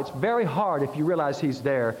of God, it's very hard, if you realize He's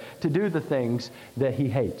there, to do the things that He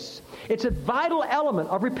hates. It's a vital element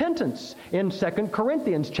of repentance. In 2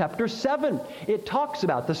 Corinthians chapter 7, it talks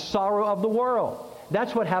about the sorrow of the world.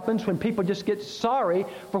 That's what happens when people just get sorry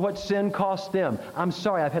for what sin cost them. I'm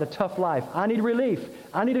sorry, I've had a tough life. I need relief.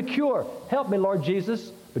 I need a cure. Help me, Lord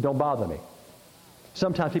Jesus, but don't bother me.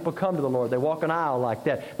 Sometimes people come to the Lord. They walk an aisle like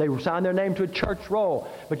that. They sign their name to a church roll.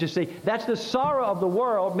 But you see, that's the sorrow of the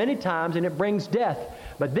world many times, and it brings death.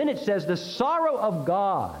 But then it says the sorrow of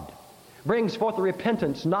God brings forth a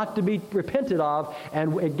repentance not to be repented of,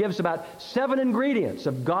 and it gives about 7 ingredients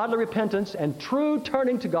of godly repentance and true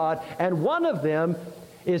turning to God, and one of them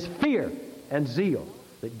is fear and zeal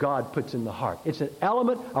that God puts in the heart. It's an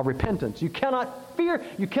element of repentance. You cannot fear,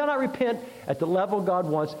 you cannot repent at the level God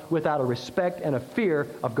wants without a respect and a fear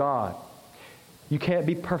of God. You can't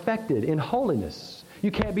be perfected in holiness.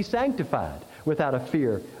 You can't be sanctified without a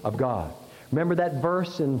fear of God. Remember that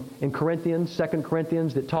verse in Corinthians, 2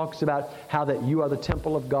 Corinthians, that talks about how that you are the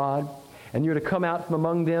temple of God, and you're to come out from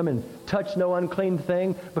among them and touch no unclean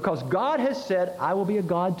thing, because God has said, I will be a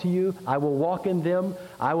God to you. I will walk in them.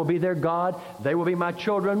 I will be their God. They will be my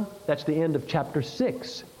children. That's the end of chapter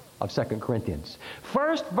 6 of 2 Corinthians.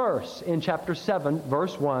 First verse in chapter 7,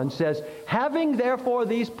 verse 1 says, having therefore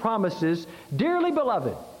these promises, dearly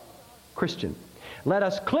beloved, Christian, let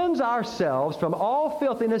us cleanse ourselves from all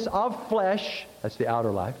filthiness of flesh, that's the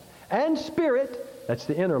outer life, and spirit, that's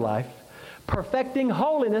the inner life, perfecting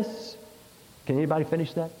holiness. Can anybody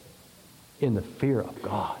finish that? In the fear of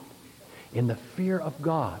God. In the fear of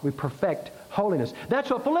God, we perfect holiness. That's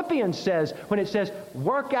what Philippians says when it says,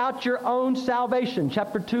 work out your own salvation.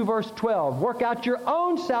 Chapter 2, verse 12. Work out your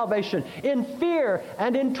own salvation in fear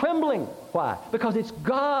and in trembling. Why? Because it's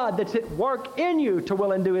God that's at work in you to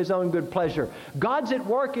will and do His own good pleasure. God's at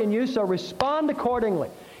work in you, so respond accordingly.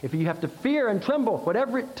 If you have to fear and tremble,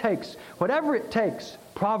 whatever it takes,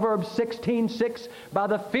 Proverbs 16:6, by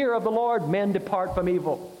the fear of the Lord, men depart from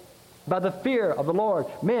evil. By the fear of the Lord,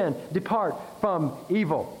 men depart from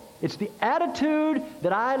evil. It's the attitude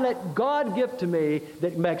that I let God give to me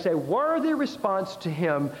that makes a worthy response to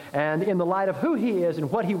Him, and in the light of who He is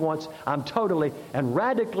and what He wants, I'm totally and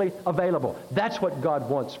radically available. That's what God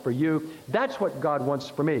wants for you. That's what God wants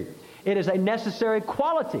for me. It is a necessary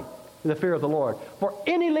quality, the fear of the Lord, for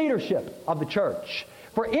any leadership of the church.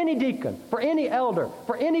 for any deacon, for any elder,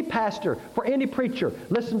 for any pastor, for any preacher.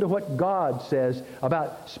 Listen to what God says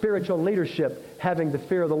about spiritual leadership having the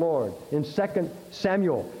fear of the Lord. In 2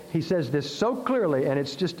 Samuel, he says this so clearly, and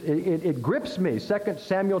it's just, it grips me. 2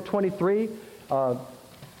 Samuel 23,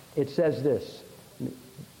 it says this.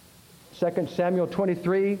 2 Samuel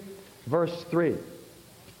 23, verse 3.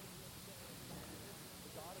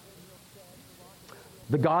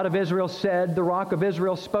 The God of Israel said, the Rock of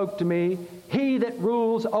Israel spoke to me, he that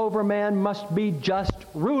rules over man must be just,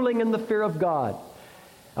 ruling in the fear of God.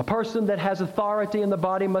 A person that has authority in the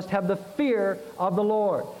body must have the fear of the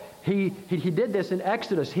Lord. He did this in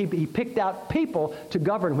Exodus. He picked out people to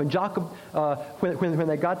govern. When when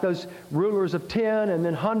they got those rulers of 10 and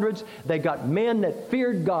then hundreds, they got men that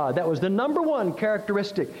feared God. That was the number one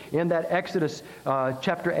characteristic in that Exodus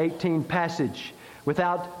chapter 18 passage.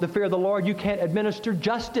 Without the fear of the Lord, you can't administer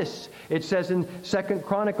justice. It says in 2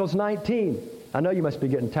 Chronicles 19. I know you must be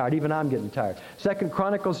getting tired. Even I'm getting tired. 2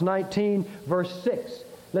 Chronicles 19, verse 6.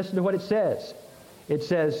 Listen to what it says. It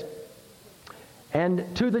says, and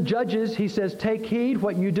to the judges, he says, take heed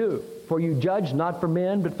what you do, for you judge not for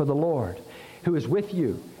men, but for the Lord, who is with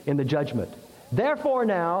you in the judgment. Therefore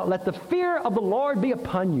now, let the fear of the Lord be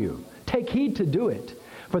upon you. Take heed to do it.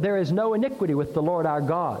 For there is no iniquity with the Lord our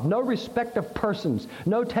God, no respect of persons,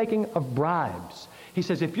 no taking of bribes. He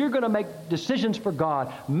says, if you're going to make decisions for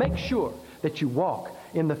God, make sure that you walk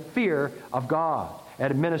in the fear of God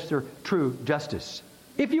and administer true justice.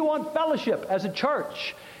 If you want fellowship as a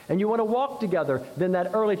church and you want to walk together, then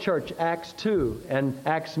that early church, Acts 2 and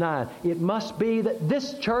Acts 9, it must be that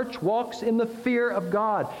this church walks in the fear of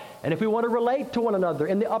God. And if we want to relate to one another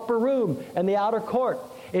in the upper room and the outer court,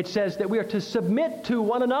 it says that we are to submit to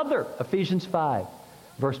one another. Ephesians 5,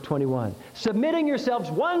 verse 21. Submitting yourselves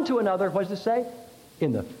one to another, what does it say?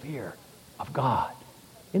 In the fear of God.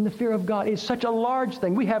 In the fear of God. It's such a large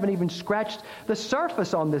thing. We haven't even scratched the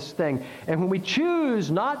surface on this thing. And when we choose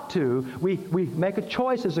not to, we make a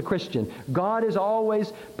choice as a Christian. God is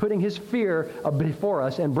always putting His fear before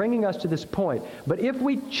us and bringing us to this point. But if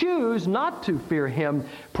we choose not to fear Him,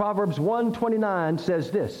 Proverbs 1:29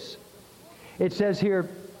 says this. It says here,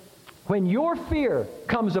 when your fear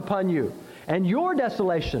comes upon you and your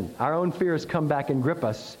desolation, our own fears come back and grip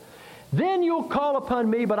us, then you'll call upon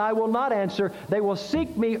me, but I will not answer. They will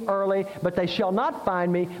seek me early, but they shall not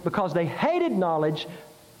find me, because they hated knowledge.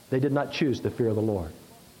 They did not choose the fear of the Lord.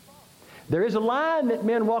 There is a line that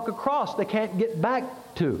men walk across they can't get back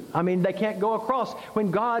to. I mean, they can't go across.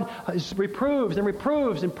 When God reproves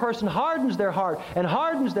and person hardens their heart and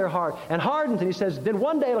hardens their heart and hardens, and He says, then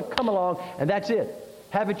one day it'll come along, and that's it.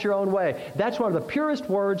 Have it your own way. That's one of the purest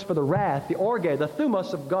words for the wrath, the orge, the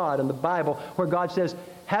thumos of God in the Bible, where God says,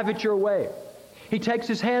 have it your way. He takes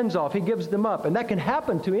His hands off. He gives them up. And that can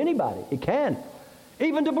happen to anybody. It can.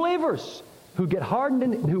 Even to believers who get hardened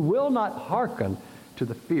and who will not hearken to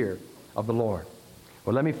the fear of the Lord.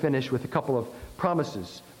 Well, let me finish with a couple of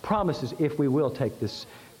promises. Promises if we will take this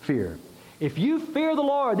fear. If you fear the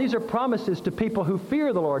Lord, these are promises to people who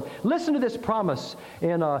fear the Lord. Listen to this promise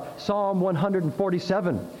in Psalm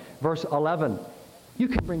 147, verse 11. You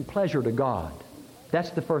can bring pleasure to God. That's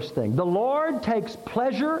the first thing. The Lord takes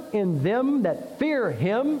pleasure in them that fear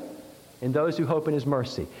Him, in those who hope in His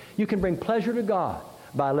mercy. You can bring pleasure to God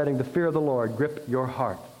by letting the fear of the Lord grip your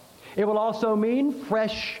heart. It will also mean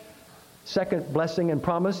fresh, second blessing and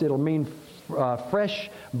promise, it'll mean fresh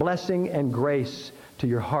blessing and grace to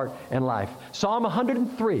your heart and life. Psalm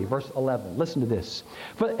 103, verse 11. Listen to this.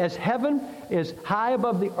 For as heaven is high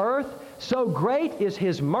above the earth, so great is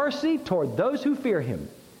His mercy toward those who fear Him.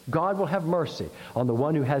 God will have mercy on the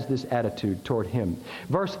one who has this attitude toward Him.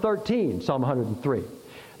 Verse 13, Psalm 103.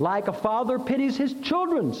 Like a father pities his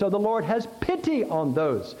children, so the Lord has pity on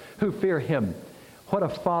those who fear Him. What a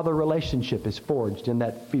father relationship is forged in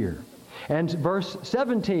that fear. And verse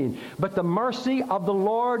 17, but the mercy of the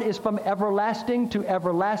Lord is from everlasting to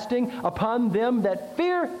everlasting upon them that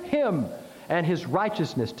fear Him, and His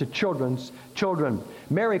righteousness to children's children.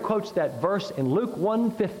 Mary quotes that verse in Luke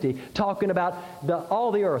 1:50, talking about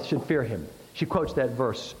all the earth should fear Him. She quotes that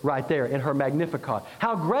verse right there in her Magnificat.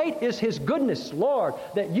 How great is His goodness, Lord,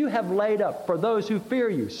 that you have laid up for those who fear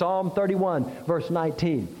you. Psalm 31, verse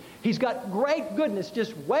 19. He's got great goodness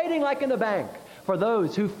just waiting like in the bank for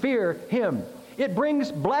those who fear Him. It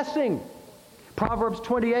brings blessing. Proverbs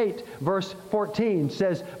 28, verse 14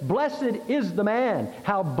 says, blessed is the man.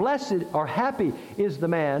 How blessed or happy is the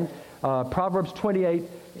man. Proverbs 28,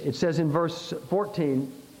 it says in verse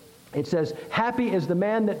 14, it says, happy is the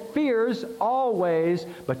man that fears always,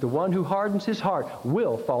 but the one who hardens his heart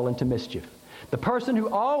will fall into mischief. The person who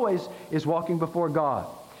always is walking before God.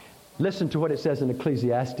 Listen to what it says in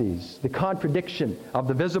Ecclesiastes, the contradiction of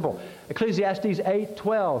the visible. Ecclesiastes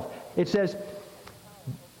 8:12. It says,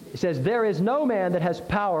 there is no man that has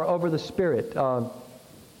power over the Spirit.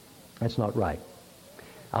 That's not right.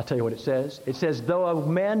 I'll tell you what it says. It says, though a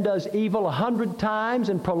man does evil 100 times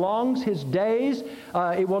and prolongs his days,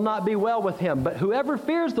 it will not be well with him. But whoever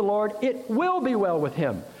fears the Lord, it will be well with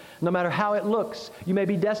him. No matter how it looks, you may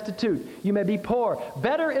be destitute, you may be poor.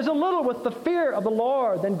 Better is a little with the fear of the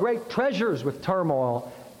Lord than great treasures with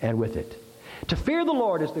turmoil and with it. To fear the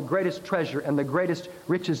Lord is the greatest treasure and the greatest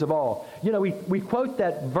riches of all. You know, we quote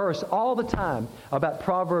that verse all the time about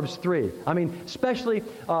Proverbs 3. I mean, especially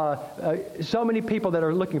so many people that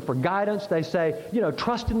are looking for guidance, they say,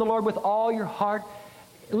 trust in the Lord with all your heart.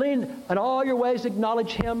 Lean in all your ways,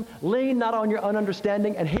 acknowledge Him. Lean not on your own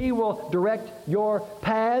understanding, and He will direct your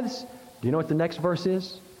paths. Do you know what the next verse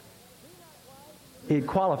is? It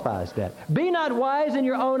qualifies that. Be not wise in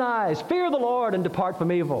your own eyes. Fear the Lord and depart from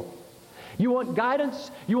evil. You want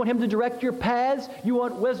guidance? You want Him to direct your paths? You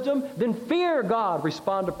want wisdom? Then fear God,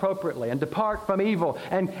 respond appropriately, and depart from evil.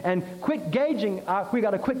 And quit gauging, we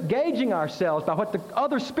got to quit gauging ourselves by what the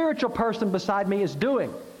other spiritual person beside me is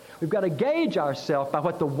doing. We've got to gauge ourselves by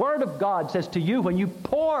what the Word of God says to you when you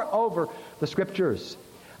pore over the Scriptures.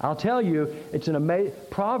 I'll tell you, it's an amazing...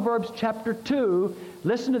 Proverbs chapter 2,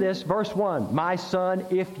 listen to this, verse 1. My son,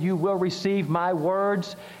 if you will receive my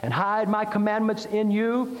words and hide my commandments in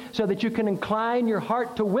you, so that you can incline your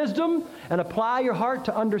heart to wisdom and apply your heart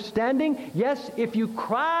to understanding. Yes, if you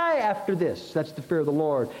cry after this, that's the fear of the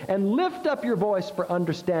Lord, and lift up your voice for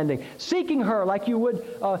understanding, seeking her like you would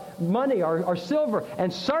money or silver,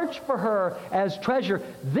 and search for her as treasure,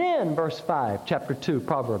 then, verse 5, chapter 2,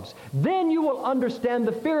 Proverbs, then you will understand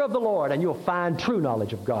the fear of the Lord, and you'll find true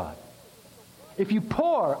knowledge of God. If you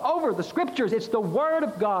pore over the Scriptures, it's the Word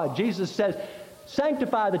of God. Jesus says,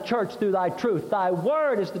 sanctify the church through thy truth. Thy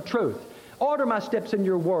Word is the truth. Order my steps in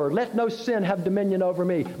your Word. Let no sin have dominion over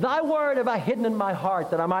me. Thy Word have I hidden in my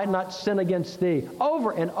heart, that I might not sin against thee.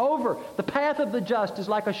 Over and over. The path of the just is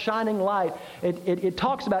like a shining light. It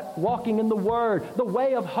talks about walking in the Word, the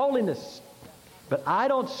way of holiness. But I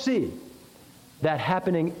don't see that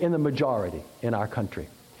happening in the majority in our country.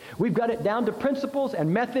 We've got it down to principles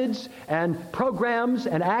and methods and programs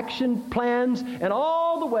and action plans and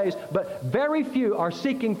all the ways, but very few are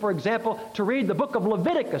seeking, for example, to read the book of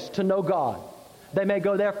Leviticus to know God. They may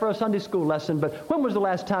go there for a Sunday school lesson, but when was the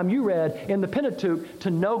last time you read in the Pentateuch to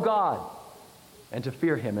know God and to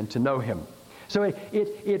fear Him and to know Him? So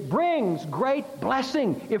it brings great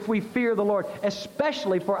blessing if we fear the Lord,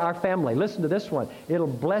 especially for our family. Listen to this one. It'll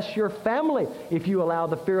bless your family if you allow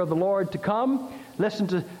the fear of the Lord to come. Listen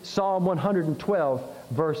to Psalm 112,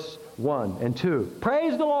 verse 1 and 2.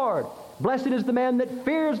 Praise the Lord. Blessed is the man that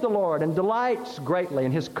fears the Lord and delights greatly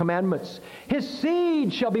in His commandments. His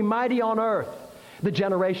seed shall be mighty on earth. The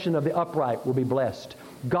generation of the upright will be blessed.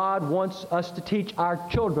 God wants us to teach our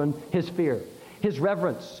children His fear, His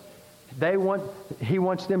reverence. He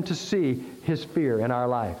wants them to see His fear in our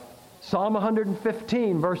life. Psalm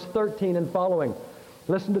 115, verse 13 and following.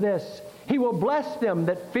 Listen to this. He will bless them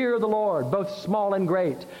that fear the Lord, both small and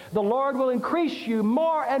great. The Lord will increase you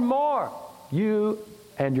more and more, you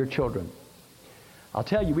and your children. I'll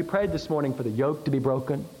tell you, we prayed this morning for the yoke to be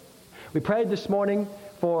broken. We prayed this morning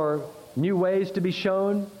for new ways to be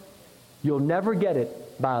shown. You'll never get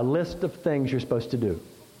it by a list of things you're supposed to do.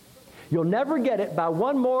 You'll never get it by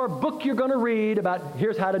one more book you're going to read about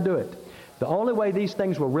here's how to do it. The only way these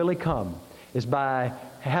things will really come is by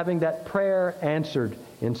having that prayer answered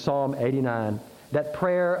in Psalm 89. That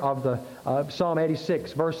prayer of the Psalm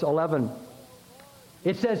 86, verse 11.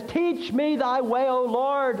 It says, teach me thy way, O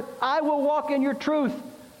Lord. I will walk in your truth.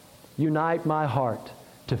 Unite my heart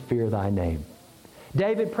to fear thy name.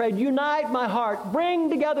 David prayed, unite my heart. Bring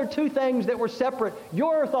together two things that were separate,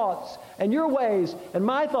 your thoughts and your ways, and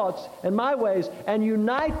my thoughts and my ways, and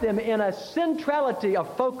unite them in a centrality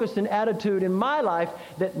of focus and attitude in my life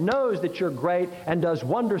that knows that you're great and does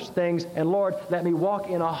wondrous things. And Lord, let me walk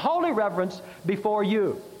in a holy reverence before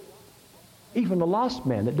you. Even a lost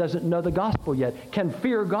man that doesn't know the gospel yet can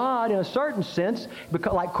fear God in a certain sense,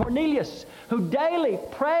 because, like Cornelius, who daily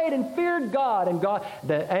prayed and feared God. And God,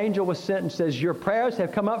 the angel was sent and says, your prayers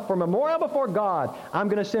have come up for memorial before God. I'm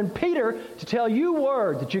going to send Peter to tell you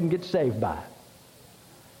words that you can get saved by.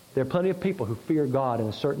 There are plenty of people who fear God in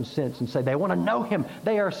a certain sense and say they want to know Him.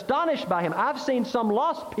 They are astonished by Him. I've seen some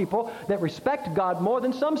lost people that respect God more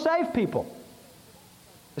than some saved people,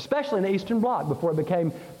 especially in the Eastern Bloc before it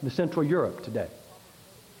became the Central Europe today.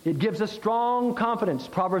 It gives us strong confidence.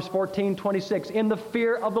 Proverbs 14:26. In the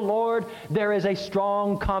fear of the Lord, there is a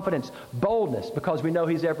strong confidence, boldness, because we know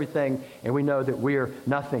He's everything and we know that we're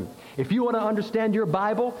nothing. If you want to understand your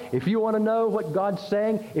Bible, if you want to know what God's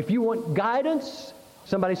saying, if you want guidance,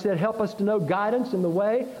 somebody said, help us to know guidance in the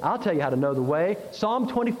way. I'll tell you how to know the way. Psalm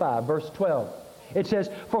 25, verse 12. It says,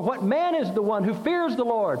 for what man is the one who fears the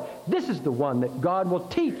Lord? This is the one that God will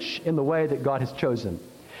teach in the way that God has chosen.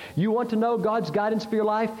 You want to know God's guidance for your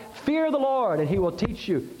life? Fear the Lord, and He will teach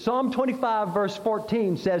you. Psalm 25, verse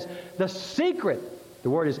 14 says, the secret, the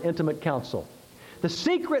word is intimate counsel. The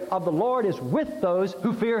secret of the Lord is with those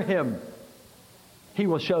who fear Him. He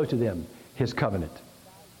will show to them His covenant.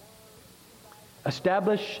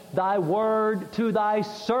 Establish thy word to thy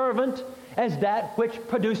servant as that which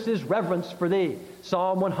produces reverence for thee.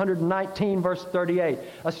 Psalm 119, verse 38.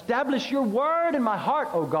 Establish your word in my heart,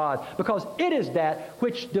 O God, because it is that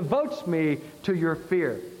which devotes me to your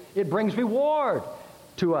fear. It brings reward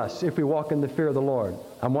to us if we walk in the fear of the Lord.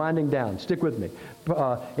 I'm winding down. Stick with me.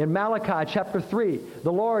 In Malachi chapter 3,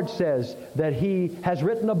 the Lord says that He has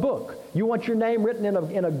written a book. You want your name written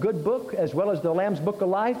in a good book as well as the Lamb's Book of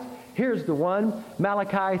Life? Here's the one,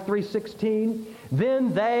 Malachi 3:16.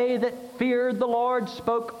 Then they that feared the Lord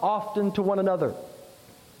spoke often to one another.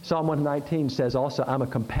 Psalm 119 says also, I'm a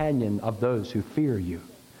companion of those who fear you.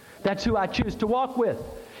 That's who I choose to walk with.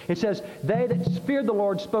 It says, they that feared the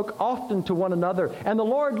Lord spoke often to one another. And the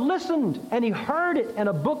Lord listened, and He heard it, and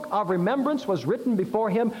a book of remembrance was written before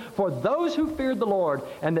Him for those who feared the Lord,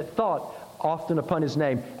 and that thought often upon His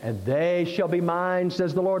name. And they shall be mine,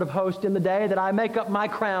 says the Lord of hosts, in the day that I make up my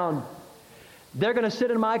crown. They're going to sit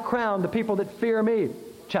in my crown, the people that fear me.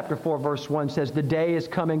 Chapter 4, verse 1 says, the day is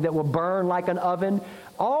coming that will burn like an oven.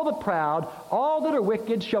 All the proud, all that are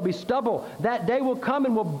wicked shall be stubble. That day will come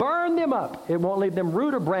and will burn them up. It won't leave them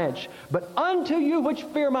root or branch. But unto you which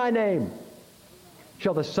fear my name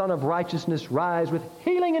shall the Son of Righteousness rise with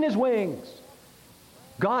healing in His wings.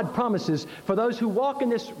 God promises for those who walk in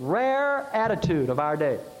this rare attitude of our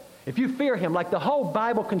day, if you fear Him, like the whole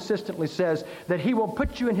Bible consistently says, that He will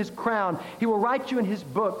put you in His crown. He will write you in His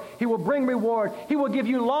book. He will bring reward. He will give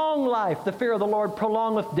you long life. The fear of the Lord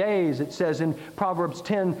prolongeth days, it says in Proverbs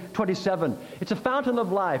 10:27. It's a fountain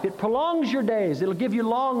of life. It prolongs your days. It'll give you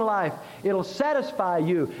long life. It'll satisfy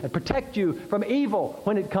you and protect you from evil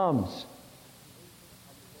when it comes.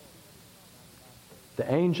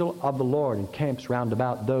 The angel of the Lord encamps round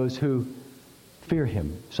about those who fear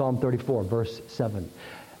Him. Psalm 34, verse 7.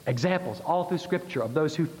 Examples all through Scripture of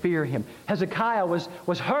those who fear Him. Hezekiah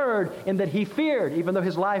was heard in that he feared, even though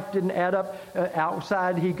his life didn't add up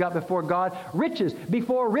outside he got before God. Riches.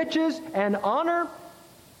 Before riches and honor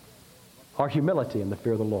are humility and the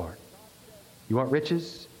fear of the Lord. You want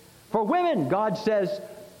riches? For women, God says,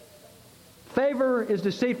 favor is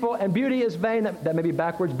deceitful and beauty is vain. That may be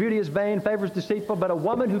backwards. Beauty is vain, favor is deceitful, but a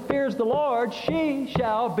woman who fears the Lord, she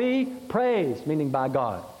shall be praised, meaning by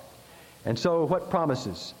God. And so what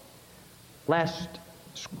promises? Last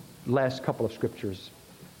couple of scriptures.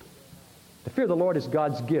 The fear of the Lord is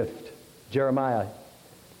God's gift. Jeremiah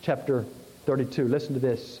chapter 32. Listen to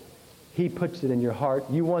this. He puts it in your heart.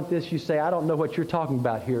 You want this? You say, I don't know what you're talking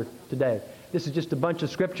about here today. This is just a bunch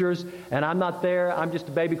of scriptures, and I'm not there. I'm just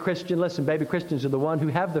a baby Christian. Listen, baby Christians are the one who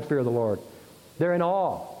have the fear of the Lord. They're in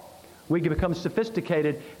awe. We can become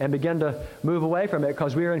sophisticated and begin to move away from it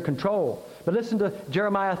because we are in control. But listen to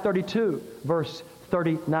Jeremiah 32, verse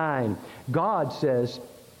 39. God says,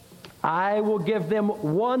 I will give them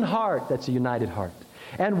one heart, that's a united heart,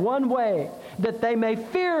 and one way, that they may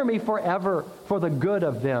fear me forever for the good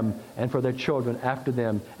of them and for their children after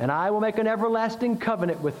them. And I will make an everlasting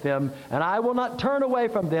covenant with them, and I will not turn away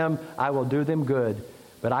from them. I will do them good.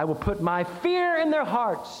 But I will put my fear in their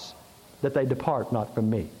hearts, that they depart not from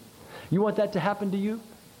me. You want that to happen to you?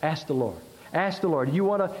 Ask the Lord. Ask the Lord. You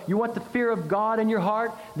want the fear of God in your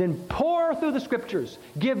heart? Then pour through the Scriptures.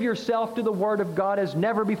 Give yourself to the Word of God as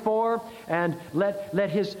never before, and let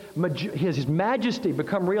His majesty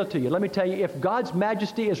become real to you. Let me tell you, if God's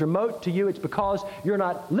majesty is remote to you, it's because you're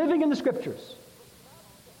not living in the Scriptures.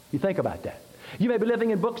 You think about that. You may be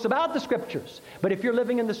living in books about the Scriptures, but if you're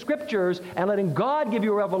living in the Scriptures and letting God give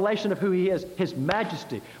you a revelation of who He is, His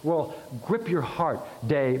majesty will grip your heart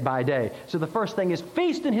day by day. So the first thing is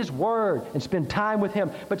feast in His Word and spend time with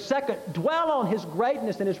Him. But second, dwell on His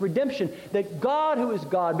greatness and His redemption, that God, who is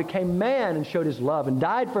God, became man and showed His love and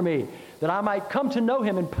died for me, that I might come to know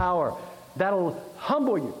Him in power. That'll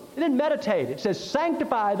humble you. And then meditate. It says,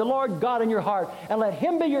 sanctify the Lord God in your heart, and let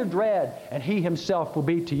Him be your dread, and He Himself will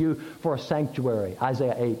be to you for a sanctuary.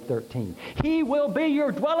 Isaiah 8:13. He will be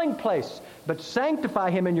your dwelling place, but sanctify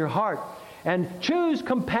Him in your heart. And choose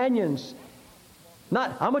companions.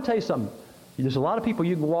 I'm going to tell you something. There's a lot of people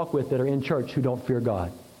you can walk with that are in church who don't fear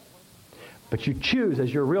God. But you choose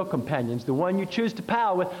as your real companions, the one you choose to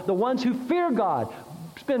pal with, the ones who fear God.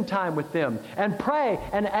 Spend time with them and pray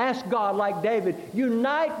and ask God like David,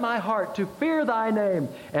 unite my heart to fear thy name.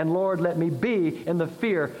 And Lord, let me be in the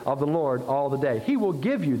fear of the Lord all the day. He will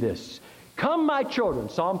give you this. Come, my children,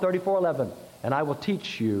 Psalm 34:11, and I will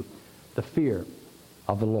teach you the fear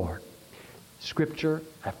of the Lord. Scripture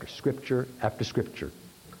after scripture after scripture.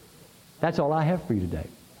 That's all I have for you today.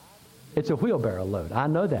 It's a wheelbarrow load. I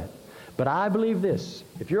know that. But I believe this.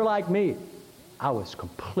 If you're like me, I was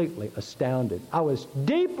completely astounded. I was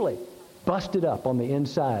deeply busted up on the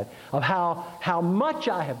inside of how much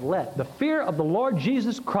I have let the fear of the Lord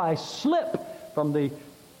Jesus Christ slip from the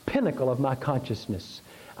pinnacle of my consciousness.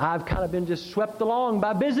 I've kind of been just swept along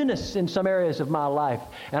by busyness in some areas of my life.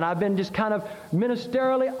 And I've been just kind of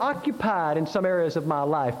ministerially occupied in some areas of my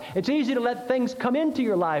life. It's easy to let things come into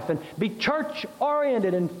your life and be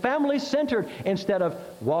church-oriented and family-centered instead of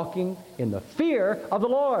walking in the fear of the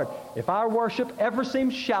Lord. If our worship ever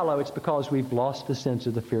seems shallow, it's because we've lost the sense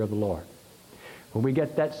of the fear of the Lord. When we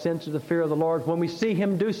get that sense of the fear of the Lord, when we see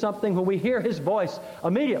Him do something, when we hear His voice,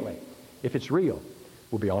 immediately, if it's real,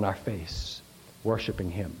 we'll be on our face worshiping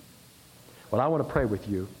Him. Well, I want to pray with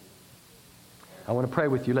you.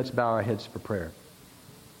 Let's bow our heads for prayer.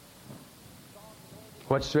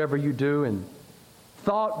 Whatsoever you do in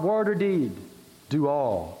thought, word, or deed, do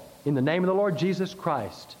all in the name of the Lord Jesus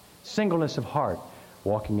Christ, singleness of heart,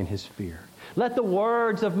 walking in His fear. Let the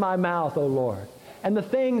words of my mouth, O Lord, and the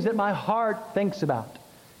things that my heart thinks about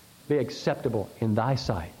be acceptable in Thy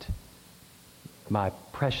sight, my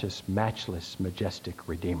precious, matchless, majestic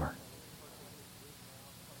Redeemer.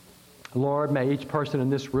 Lord, may each person in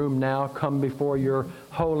this room now come before your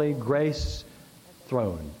holy grace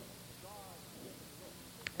throne.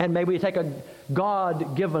 And may we take a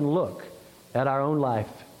God-given look at our own life.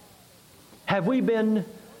 Have we been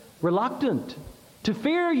reluctant to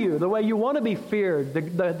fear you the way you want to be feared,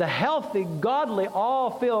 the healthy, godly,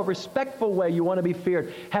 all-filled, respectful way you want to be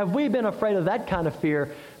feared? Have we been afraid of that kind of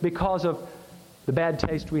fear because of the bad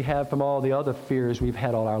taste we have from all the other fears we've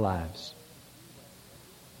had all our lives?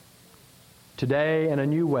 Today, in a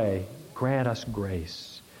new way, grant us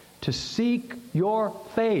grace to seek your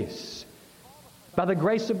face by the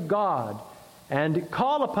grace of God and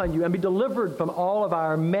call upon you and be delivered from all of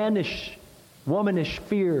our mannish, womanish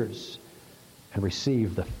fears and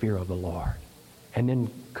receive the fear of the Lord. And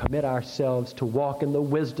then commit ourselves to walk in the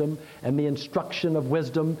wisdom and the instruction of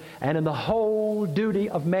wisdom and in the whole duty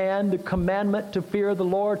of man, the commandment to fear the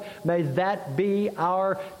Lord. May that be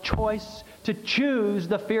our choice, to choose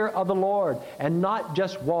the fear of the Lord and not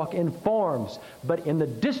just walk in forms, but in the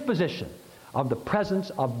disposition of the presence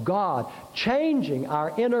of God, changing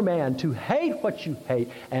our inner man to hate what you hate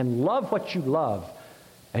and love what you love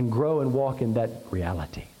and grow and walk in that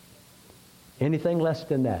reality. Anything less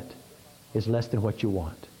than that is less than what you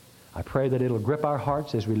want. I pray that it'll grip our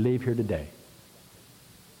hearts as we leave here today.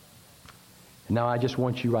 And now I just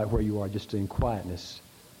want you right where you are, just in quietness,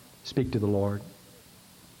 speak to the Lord.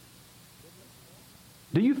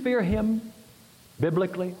 Do you fear Him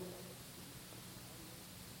biblically?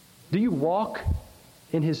 Do you walk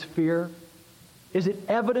in His fear? Is it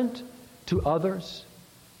evident to others?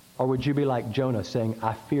 Or would you be like Jonah saying,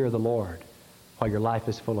 I fear the Lord, while your life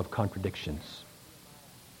is full of contradictions?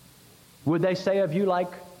 Would they say of you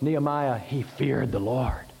like Nehemiah, he feared the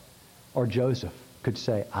Lord? Or Joseph could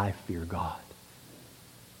say, I fear God?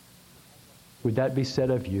 Would that be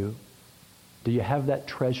said of you? Do you have that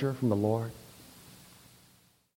treasure from the Lord?